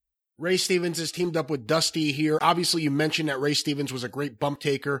 Ray Stevens has teamed up with Dusty here. Obviously, you mentioned that Ray Stevens was a great bump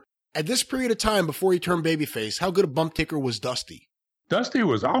taker. At this period of time before he turned babyface, how good a bump taker was Dusty? Dusty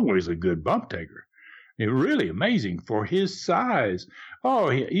was always a good bump taker. It really amazing for his size. Oh,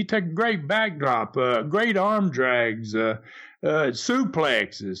 he took great backdrop, great arm drags,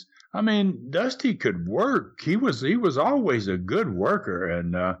 suplexes. I mean, Dusty could work. He was always a good worker,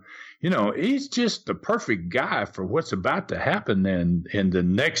 and he's just the perfect guy for what's about to happen in the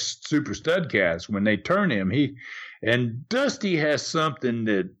next Super Studcast when they turn him. And Dusty has something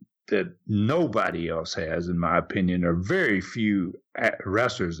that nobody else has, in my opinion, or very few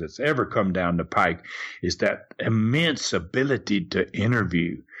wrestlers that's ever come down the pike, is that immense ability to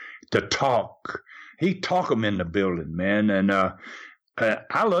interview, to talk. He talk them in the building, man, and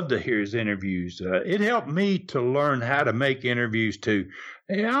I love to hear his interviews. It helped me to learn how to make interviews too.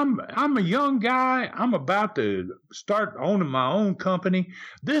 Hey, I'm a young guy. I'm about to start owning my own company.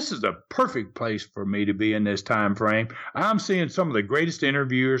 This is a perfect place for me to be in this time frame. I'm seeing some of the greatest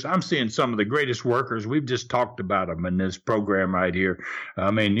interviewers. I'm seeing some of the greatest workers. We've just talked about them in this program right here.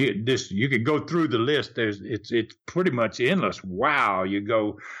 I mean, you could go through the list. It's pretty much endless. Wow, you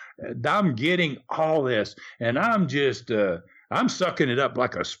go. I'm getting all this, and I'm just. I'm sucking it up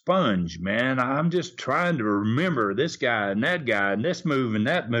like a sponge, man. I'm just trying to remember this guy and this move and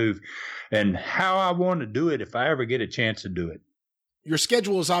that move and how I want to do it if I ever get a chance to do it. Your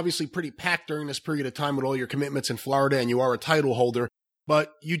schedule is obviously pretty packed during this period of time with all your commitments in Florida, and you are a title holder,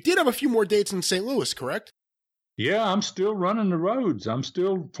 but you did have a few more dates in St. Louis, correct? Yeah, I'm still running the roads. I'm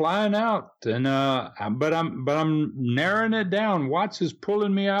still flying out, and but I'm narrowing it down. Watts is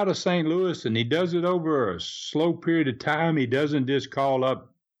pulling me out of St. Louis, and he does it over a slow period of time. He doesn't just call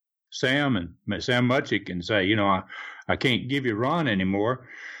up Sam Mutchik and say, I can't give you Ron anymore.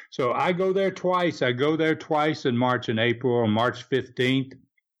 So I go there twice. I go there twice in March and April. On March 15th,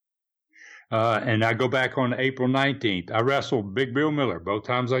 and I go back on April 19th. I wrestle Big Bill Miller both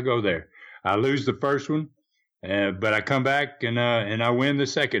times I go there. I lose the first one. But I come back and I win the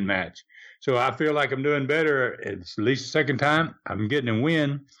second match. So I feel like I'm doing better. It's at least the second time I'm getting a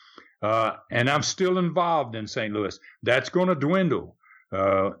win. And I'm still involved in St. Louis. That's going to dwindle.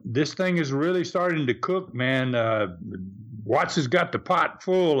 This thing is really starting to cook, man. Watts has got the pot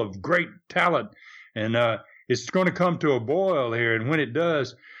full of great talent. And it's going to come to a boil here. And when it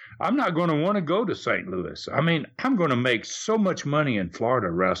does, I'm not going to want to go to St. Louis. I mean, I'm going to make so much money in Florida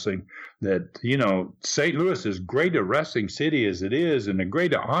wrestling that, St. Louis, as great a wrestling city as it is and a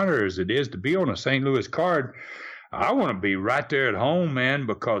great honor as it is to be on a St. Louis card, I want to be right there at home, man,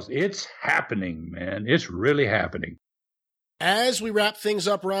 because it's happening, man. It's really happening. As we wrap things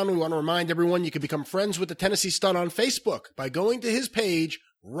up, Ron, we want to remind everyone you can become friends with the Tennessee Stud on Facebook by going to his page,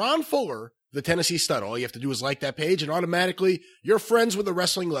 Ron Fuller, the Tennessee Stud. All you have to do is like that page, and automatically you're friends with a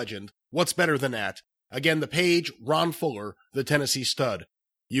wrestling legend. What's better than that? Again, the page, Ron Fuller, the Tennessee Stud.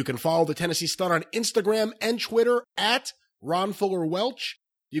 You can follow the Tennessee Stud on Instagram and Twitter at Ron Fuller Welch.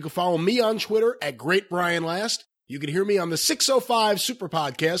 You can follow me on Twitter at Great Brian Last. You can hear me on the 605 Super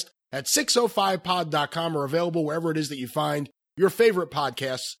Podcast at 605pod.com, or available wherever it is that you find your favorite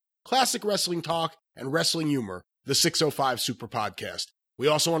podcasts, classic wrestling talk and wrestling humor, the 605 Super Podcast. We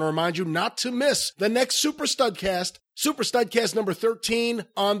also want to remind you not to miss the next Super Studcast number 13,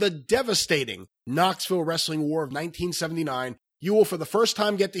 on the devastating Knoxville Wrestling War of 1979. You will, for the first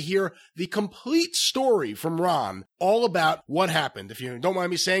time, get to hear the complete story from Ron, all about what happened. If you don't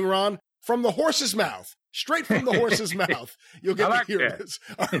mind me saying, Ron, from the horse's mouth, straight from the horse's mouth, you'll get to hear this.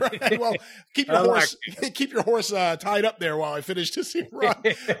 All right, well, keep your horse tied up there while I finish this here, Ron.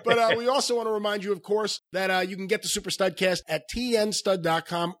 But we also want to remind you, of course, that you can get the Super Studcast at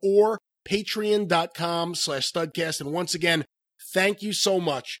tnstud.com or patreon.com/studcast. And once again, thank you so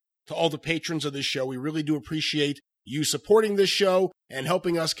much to all the patrons of this show. We really do appreciate you supporting this show and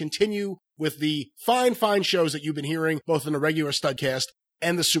helping us continue with the fine shows that you've been hearing, both in the regular Studcast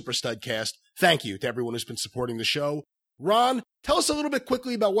and the Super Studcast. Thank you to everyone who's been supporting the show. Ron, tell us a little bit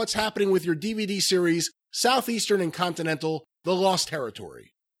quickly about what's happening with your DVD series, Southeastern and Continental, The Lost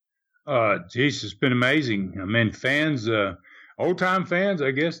Territory. Geez, it's been amazing. I mean, fans, old-time fans,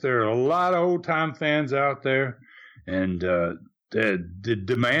 I guess there are a lot of old-time fans out there. And the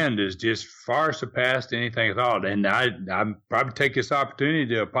demand is just far surpassed anything I thought. And I probably take this opportunity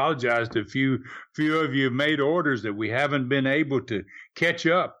to apologize to a few of you who made orders that we haven't been able to catch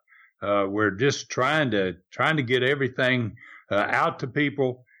up. We're just trying to get everything out to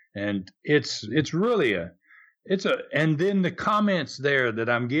people, and it's really and then the comments there that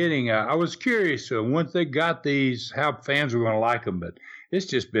I'm getting, I was curious once they got these, how fans were going to like them, but it's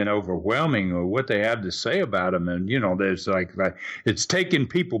just been overwhelming what they have to say about them. And, there's like it's taking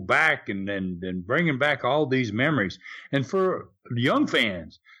people back and bringing back all these memories. And for young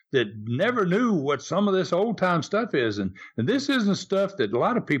fans that never knew what some of this old time stuff is, and this isn't stuff that a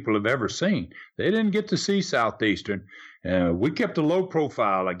lot of people have ever seen. They didn't get to see Southeastern. We kept a low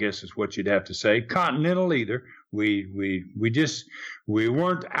profile, I guess is what you'd have to say. Continental either. We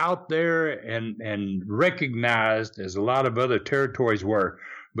weren't out there and recognized as a lot of other territories were.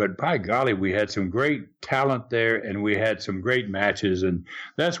 But by golly, we had some great talent there, and we had some great matches, and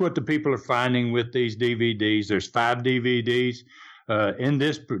that's what the people are finding with these DVDs. There's 5 DVDs in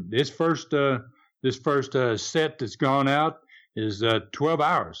this first set that's gone out. Is 12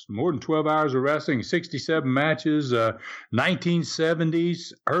 hours, more than 12 hours of wrestling, 67 matches,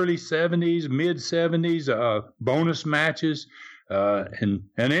 1970s, early 70s, mid 70s, bonus matches, and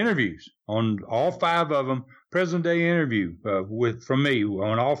interviews on all 5 of them. Present day interview from me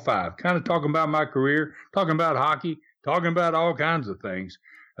on all 5, kind of talking about my career, talking about hockey, talking about all kinds of things.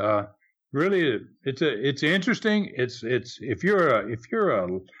 Really, it's interesting. It's if you're a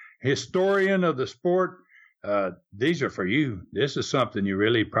historian of the sport. These are for you. This is something you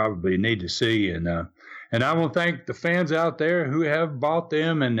really probably need to see. And I want to thank the fans out there who have bought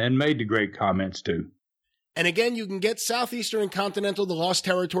them and made the great comments too. And again, you can get Southeastern and Continental, The Lost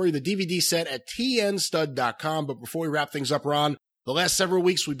Territory, the DVD set at tnstud.com. But before we wrap things up, Ron, the last several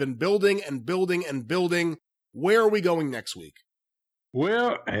weeks we've been building and building and building. Where are we going next week?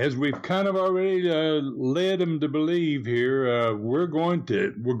 Well, as we've kind of already led them to believe here, we're going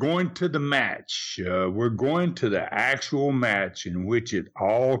to the match. We're going to the actual match in which it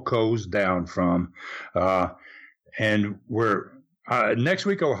all goes down from. And we're next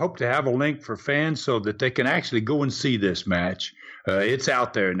week I'll hope to have a link for fans so that they can actually go and see this match. It's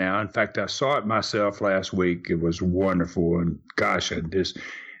out there now. In fact, I saw it myself last week. It was wonderful, and gosh,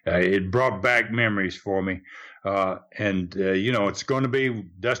 it brought back memories for me. It's going to be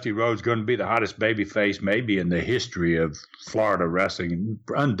Dusty Rhodes, going to be the hottest babyface maybe in the history of Florida wrestling,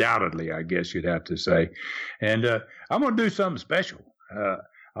 undoubtedly, I guess you'd have to say. And I'm going to do something special.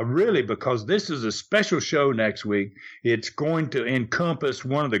 Because this is a special show next week. It's going to encompass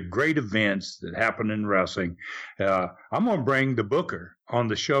one of the great events that happen in wrestling. I'm going to bring the booker on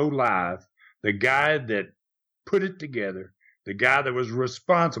the show live, the guy that put it together, the guy that was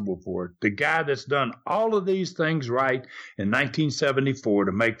responsible for it, the guy that's done all of these things right in 1974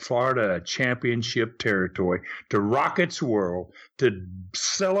 to make Florida a championship territory, to rock its world, to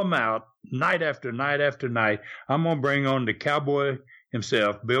sell them out night after night after night. I'm going to bring on the cowboy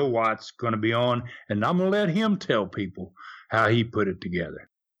himself, Bill Watts, going to be on, and I'm going to let him tell people how he put it together.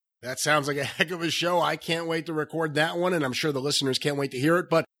 That sounds like a heck of a show. I can't wait to record that one, and I'm sure the listeners can't wait to hear it.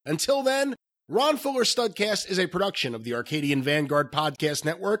 But until then, Ron Fuller Studcast is a production of the Arcadian Vanguard Podcast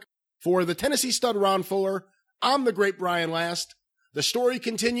Network. For the Tennessee Stud Ron Fuller, I'm the great Brian Last. The story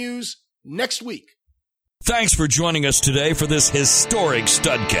continues next week. Thanks for joining us today for this historic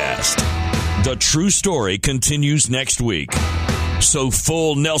Studcast. The true story continues next week. So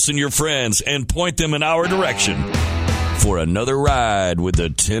full Nelson your friends and point them in our direction for another ride with the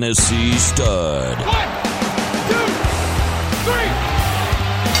Tennessee Stud. 1, 2, 3.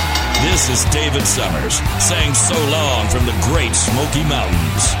 This is David Summers saying so long from the Great Smoky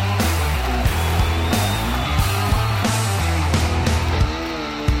Mountains.